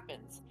that's what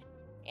happens.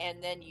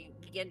 And then you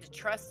begin to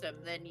trust them.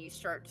 Then you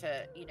start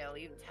to,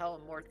 even tell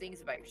them more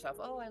things about yourself.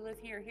 Oh, I live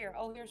here.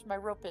 Oh, here's my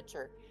real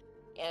picture.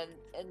 And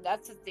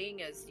that's the thing,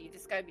 is you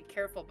just got to be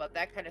careful about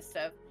that kind of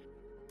stuff,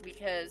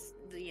 because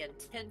the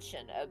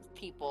intention of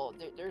people,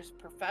 there's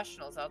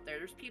professionals out there.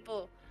 There's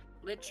people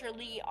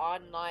literally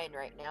online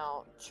right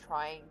now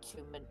trying to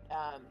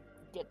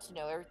get to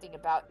know everything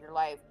about your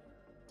life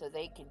so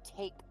they can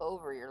take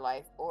over your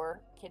life or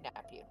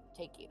kidnap you,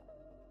 take you.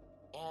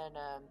 And,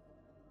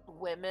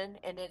 women,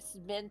 and it's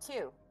men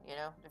too,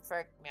 the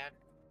fact, man,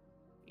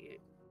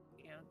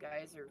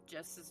 guys are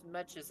just as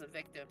much as a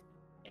victim,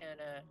 and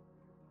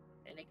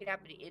it can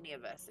happen to any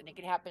of us, and it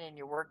can happen in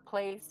your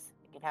workplace,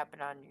 it can happen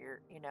on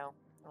your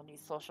on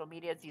these social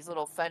medias, these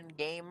little fun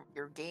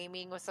you're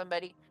gaming with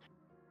somebody.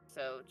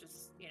 So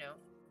just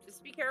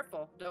just be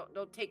careful.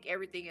 Don't take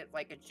everything as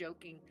like a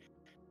joking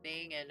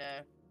thing, and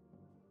a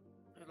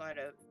lot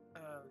of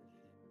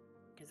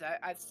because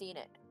I've seen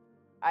it.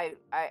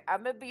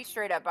 I'm gonna be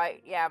straight up.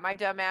 My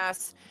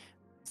dumbass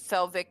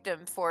fell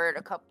victim for it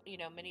a couple,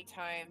 many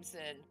times,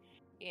 and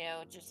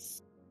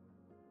just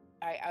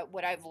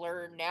what I've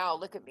learned now,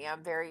 look at me,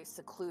 I'm very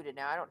secluded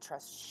now. I don't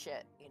trust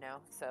shit,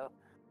 so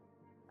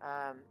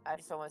I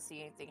just don't want to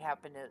see anything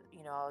happen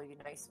to, all you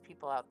nice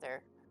people out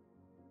there.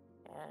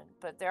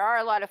 But there are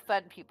a lot of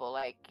fun people,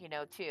 like,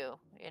 too,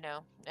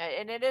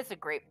 and it is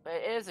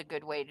a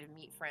good way to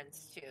meet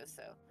friends too.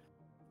 So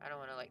I don't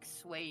want to like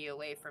sway you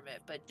away from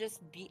it, but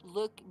just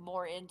look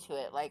more into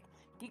it. Like,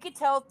 you could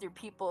tell through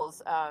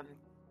people's,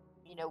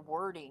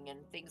 wording and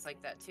things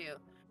like that too.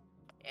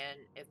 And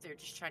if they're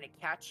just trying to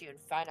catch you and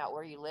find out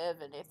where you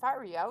live, and if I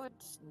were you, I would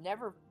just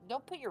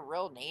don't put your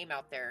real name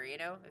out there,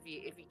 if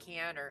you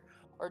can,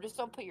 or just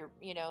don't put your,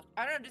 I don't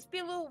know, just be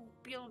a little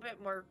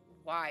bit more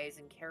wise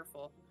and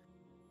careful,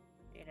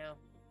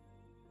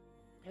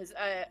 because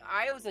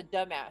I was a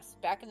dumbass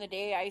back in the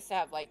day. I used to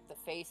have like the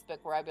Facebook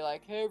where I'd be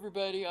like, hey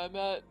everybody, I'm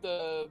at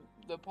the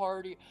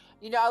party.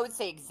 I would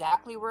say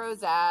exactly where I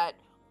was at,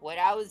 what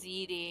I was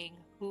eating,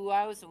 who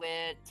I was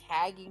with,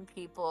 tagging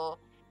people.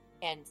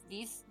 And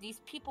these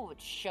people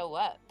would show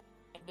up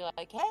and be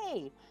like,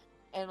 hey,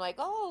 and like,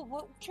 oh,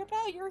 what trip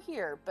out, you're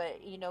here.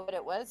 But you know what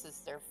it was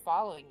is they're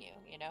following you,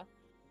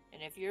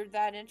 and if you're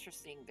that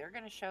interesting, they're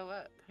going to show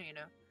up,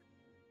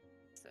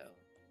 so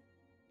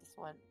just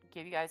want to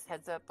give you guys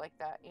heads up like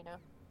that,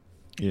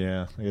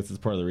 Yeah, I guess it's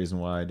part of the reason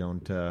why I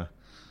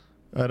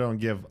don't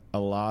give a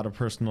lot of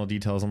personal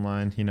details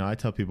online. I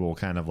tell people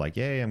kind of like,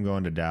 hey, I'm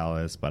going to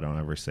Dallas, but I don't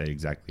ever say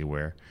exactly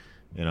where.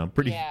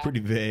 Pretty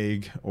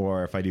vague.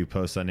 Or if I do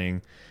post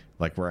something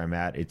like where I'm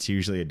at, it's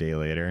usually a day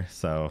later,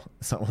 so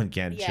someone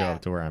can't show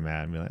up to where I'm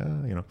at and be like,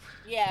 oh,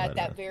 Yeah, at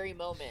that very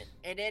moment.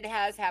 And it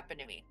has happened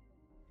to me,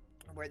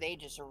 where they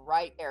just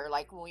right there,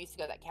 like when we used to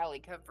go to that Cali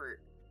Comfort,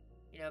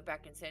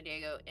 back in San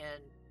Diego,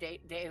 and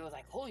they was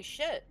like, holy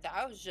shit,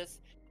 I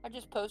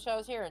just posted I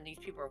was here, and these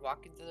people are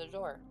walking through the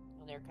door,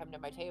 and they're coming to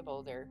my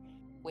table, they're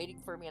waiting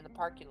for me in the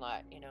parking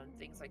lot, and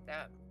things like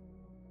that.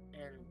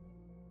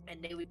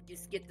 And they would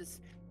just get this,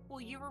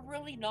 well, you were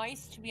really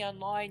nice to me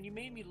online, you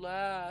made me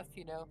laugh,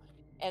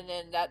 and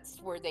then that's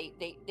where they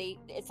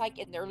it's like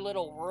in their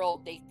little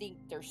world, they think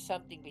there's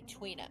something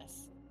between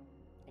us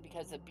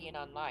because of being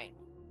online.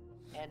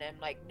 And I'm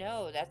like,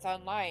 no, that's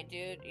online,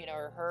 dude,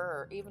 or her,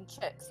 or even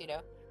chicks,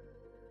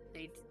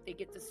 they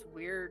get this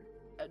weird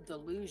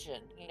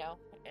delusion,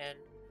 and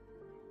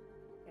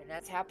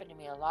that's happened to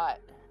me a lot.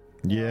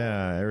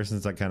 Yeah, ever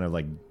since I kind of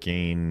like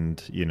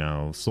gained,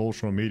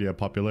 social media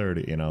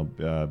popularity,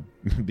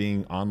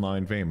 being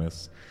online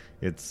famous,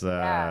 it's,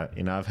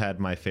 I've had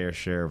my fair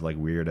share of like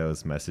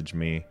weirdos message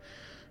me,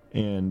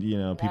 and,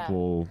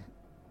 people,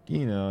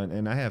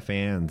 and I have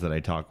fans that I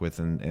talk with,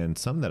 and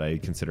some that I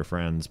consider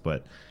friends,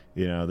 but,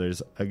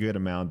 there's a good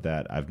amount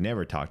that I've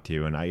never talked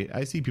to, and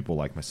I see people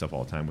like my stuff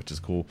all the time, which is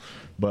cool.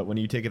 But when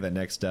you take it that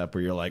next step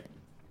where you're like,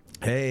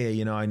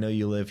 hey, I know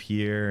you live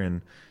here,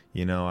 and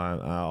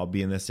I'll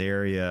be in this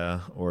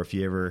area, or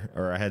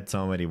I had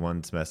somebody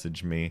once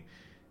message me,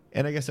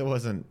 and I guess it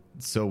wasn't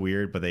so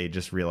weird, but they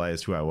just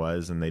realized who I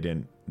was, and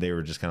they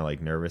were just kind of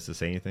like nervous to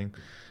say anything,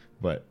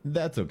 but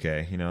that's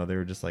okay. They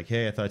were just like,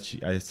 hey,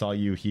 I saw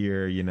you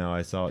here,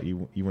 I saw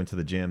you went to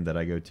the gym that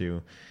I go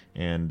to,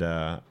 and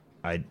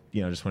I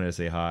just wanted to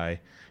say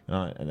hi.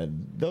 And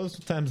then those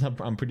times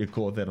I'm pretty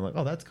cool with it. I'm like,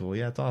 oh, that's cool.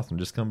 Yeah, it's awesome.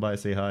 Just come by,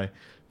 say hi.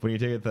 When you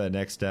take it to the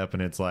next step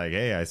and it's like,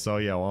 hey, I saw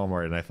you at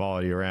Walmart and I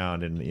followed you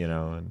around, and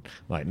and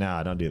like,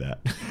 nah, don't do that.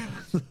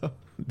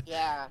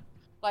 Yeah,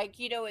 like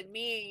with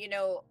me,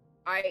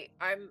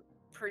 I'm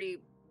pretty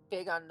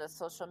big on the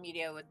social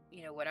media with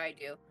what I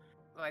do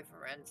with my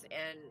friends,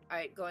 and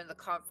I go in the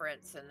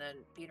conference and then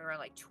being around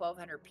like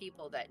 1,200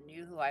 people that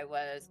knew who I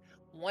was,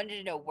 wanted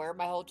to know where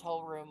my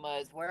hotel room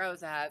was, where I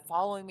was at,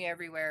 following me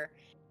everywhere.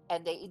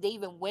 And they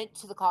even went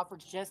to the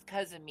conference just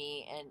because of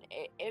me, and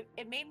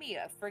it made me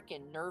a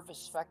freaking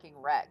nervous fucking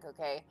wreck,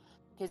 okay?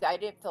 Because I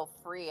didn't feel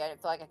free. I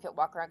didn't feel like I could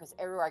walk around, because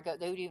everywhere I go,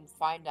 they would even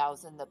find I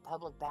was in the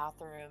public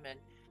bathroom, and,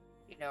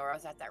 or I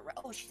was at that,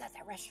 oh, she's at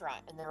that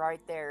restaurant, and they're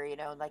right there,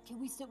 and like, can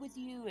we sit with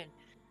you? And,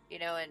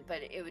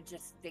 but it would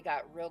just, they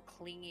got real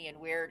clingy and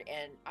weird,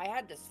 and I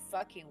had this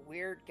fucking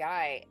weird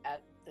guy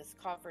at this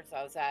conference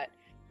I was at.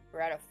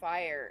 We're at a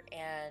fire,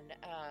 and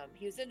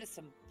he was into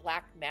some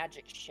black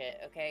magic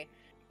shit, okay?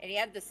 And he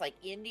had this like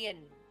Indian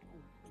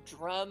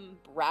drum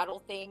rattle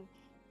thing,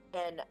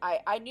 and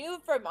I knew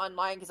from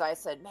online, because I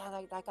said,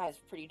 man, that guy's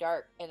pretty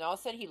dark. And all of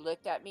a sudden he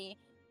looked at me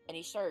and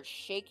he started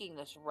shaking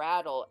this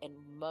rattle and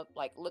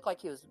like looked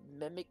like he was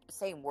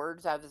saying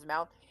words out of his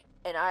mouth.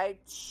 And I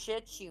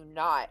shit you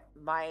not,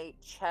 my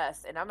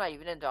chest, and I'm not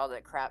even into all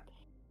that crap,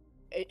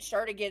 it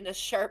started getting this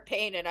sharp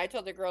pain. And I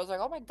told the girls,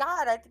 like, oh my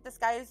god, I think this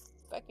guy is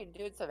fucking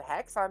doing some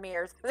hex on me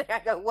or something.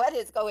 I go, what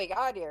is going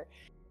on here?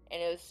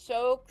 And it was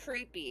so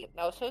creepy.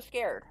 I was so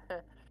scared,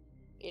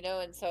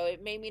 and so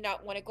it made me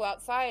not want to go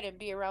outside and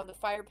be around the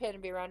fire pit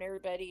and be around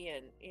everybody.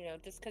 And,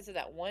 just because of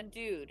that one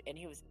dude, and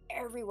he was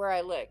everywhere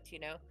I looked,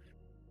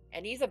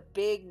 and he's a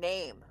big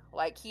name.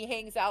 Like, he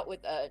hangs out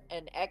with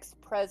an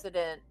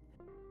ex-president's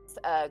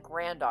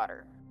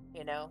granddaughter,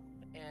 and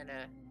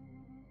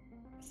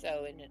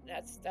so, and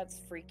that's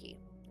freaky.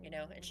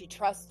 and she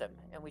trusts him.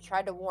 And we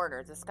tried to warn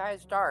her, the sky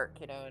is dark,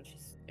 and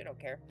she don't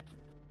care.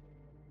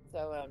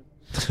 So,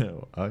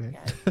 Okay.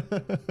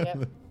 Yeah,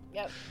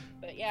 yep.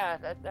 But yeah,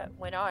 that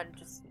went on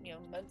just,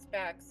 months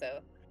back. So,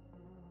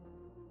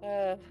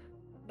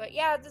 but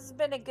yeah, this has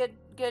been a good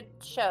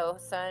show,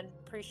 son.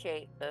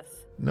 Appreciate this.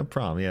 No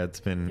problem. Yeah, it's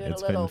been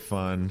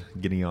fun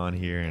getting on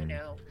here and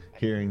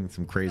hearing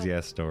some crazy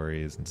ass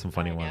stories and some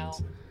funny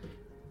ones.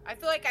 I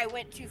feel like I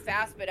went too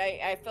fast, but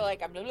I feel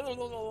like I'm,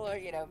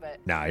 but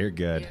nah, you're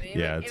good.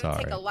 It's all right.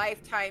 It would take a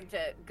lifetime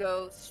to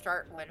go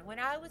start when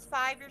I was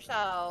 5 years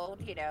old,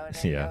 and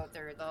then go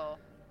through the whole,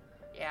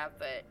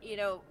 but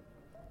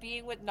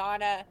being with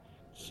Nana,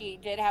 she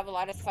did have a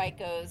lot of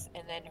psychos,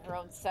 and then her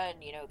own son,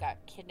 got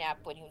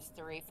kidnapped when he was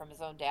 3 from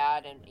his own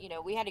dad, and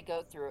we had to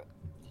go through,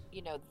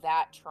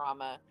 that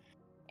trauma,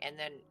 and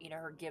then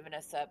her giving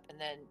us up,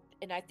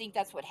 and I think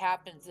that's what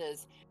happens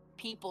is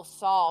people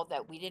saw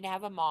that we didn't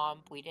have a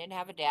mom, we didn't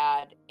have a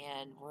dad,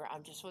 and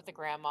I'm just with the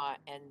grandma,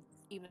 and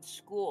even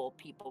school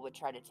people would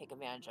try to take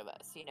advantage of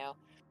us,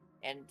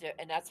 and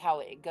that's how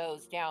it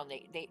goes down.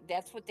 They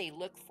that's what they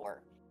look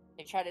for.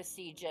 They try to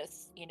see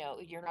just,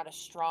 you're not a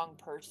strong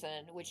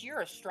person, which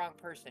you're a strong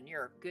person.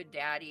 You're a good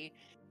daddy.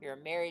 You're a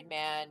married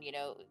man,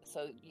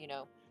 so,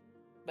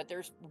 but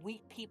there's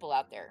weak people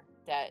out there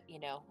that,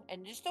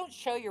 and just don't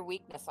show your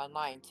weakness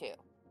online too.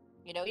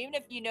 Even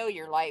if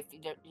your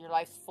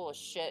life's full of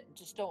shit,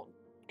 just don't,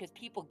 because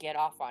people get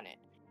off on it.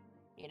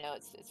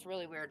 It's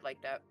really weird like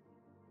that.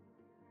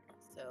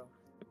 So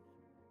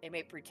they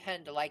may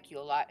pretend to like you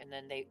a lot, and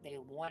then they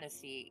want to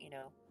see,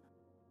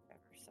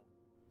 whatever. So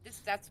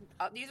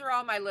these are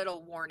all my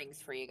little warnings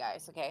for you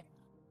guys, okay?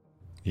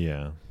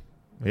 Yeah,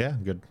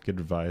 good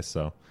advice.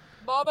 So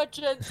Mama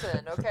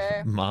Jensen,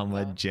 okay?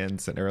 Mama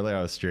Jensen. Earlier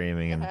I was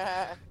streaming, and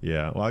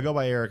well, I go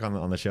by Eric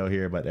on the show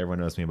here, but everyone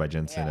knows me by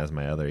Jensen as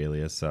my other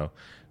alias. So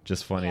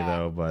just funny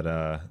though, but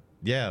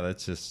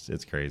that's just,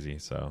 it's crazy.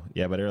 So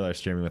but earlier I was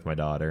streaming with my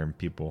daughter, and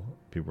people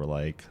were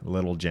like,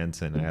 Little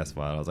Jensen. I asked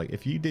why. I was like,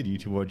 if you did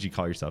YouTube, what would you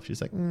call yourself?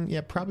 She's like,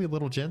 probably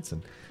Little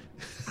Jensen.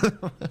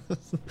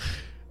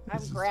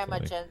 I'm Grandma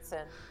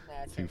Jensen.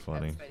 Too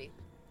funny. That's funny.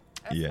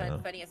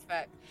 That's funny as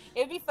fuck.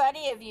 It'd be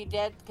funny if you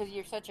did, because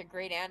you're such a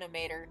great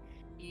animator.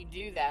 You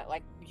do that,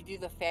 like you do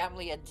the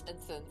family and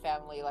Jensen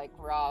family, like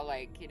we're all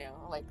like,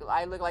 like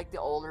I look like the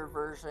older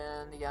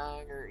version, the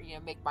young, or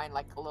make mine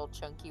like a little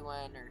chunky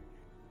one, or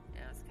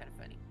it's kind of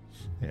funny.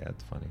 Yeah,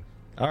 it's funny.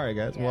 All right,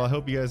 guys. Well, I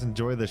hope you guys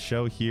enjoy the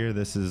show here.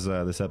 This is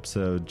this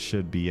episode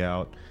should be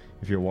out.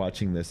 If you're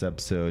watching this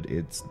episode,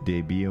 it's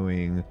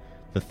debuting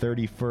the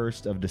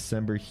 31st of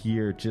December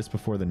here, just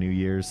before the New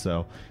Year's.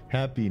 So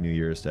happy New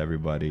Year's to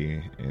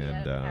everybody.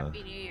 And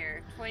happy New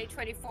Year.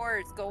 2024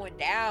 is going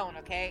down,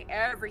 okay?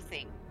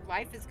 Everything.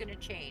 Life is going to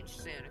change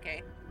soon,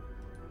 okay?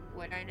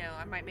 What I know,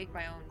 I might make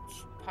my own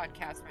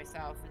podcast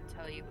myself and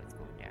tell you what's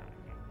going down,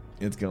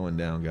 okay? It's going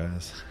down,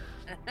 guys.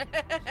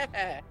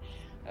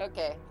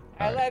 Okay.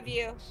 I love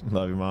you.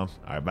 Love you, Mom.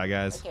 All right, bye,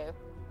 guys. Okay.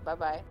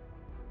 Bye-bye.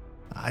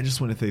 I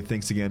just want to say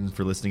thanks again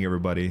for listening,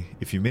 everybody.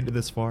 If you made it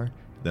this far,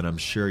 then I'm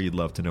sure you'd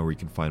love to know where you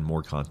can find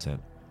more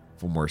content.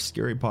 For more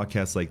scary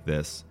podcasts like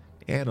this,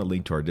 and a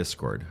link to our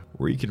Discord,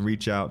 where you can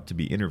reach out to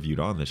be interviewed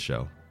on this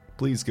show,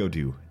 please go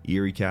to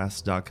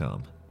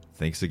eeriecast.com.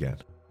 Thanks again.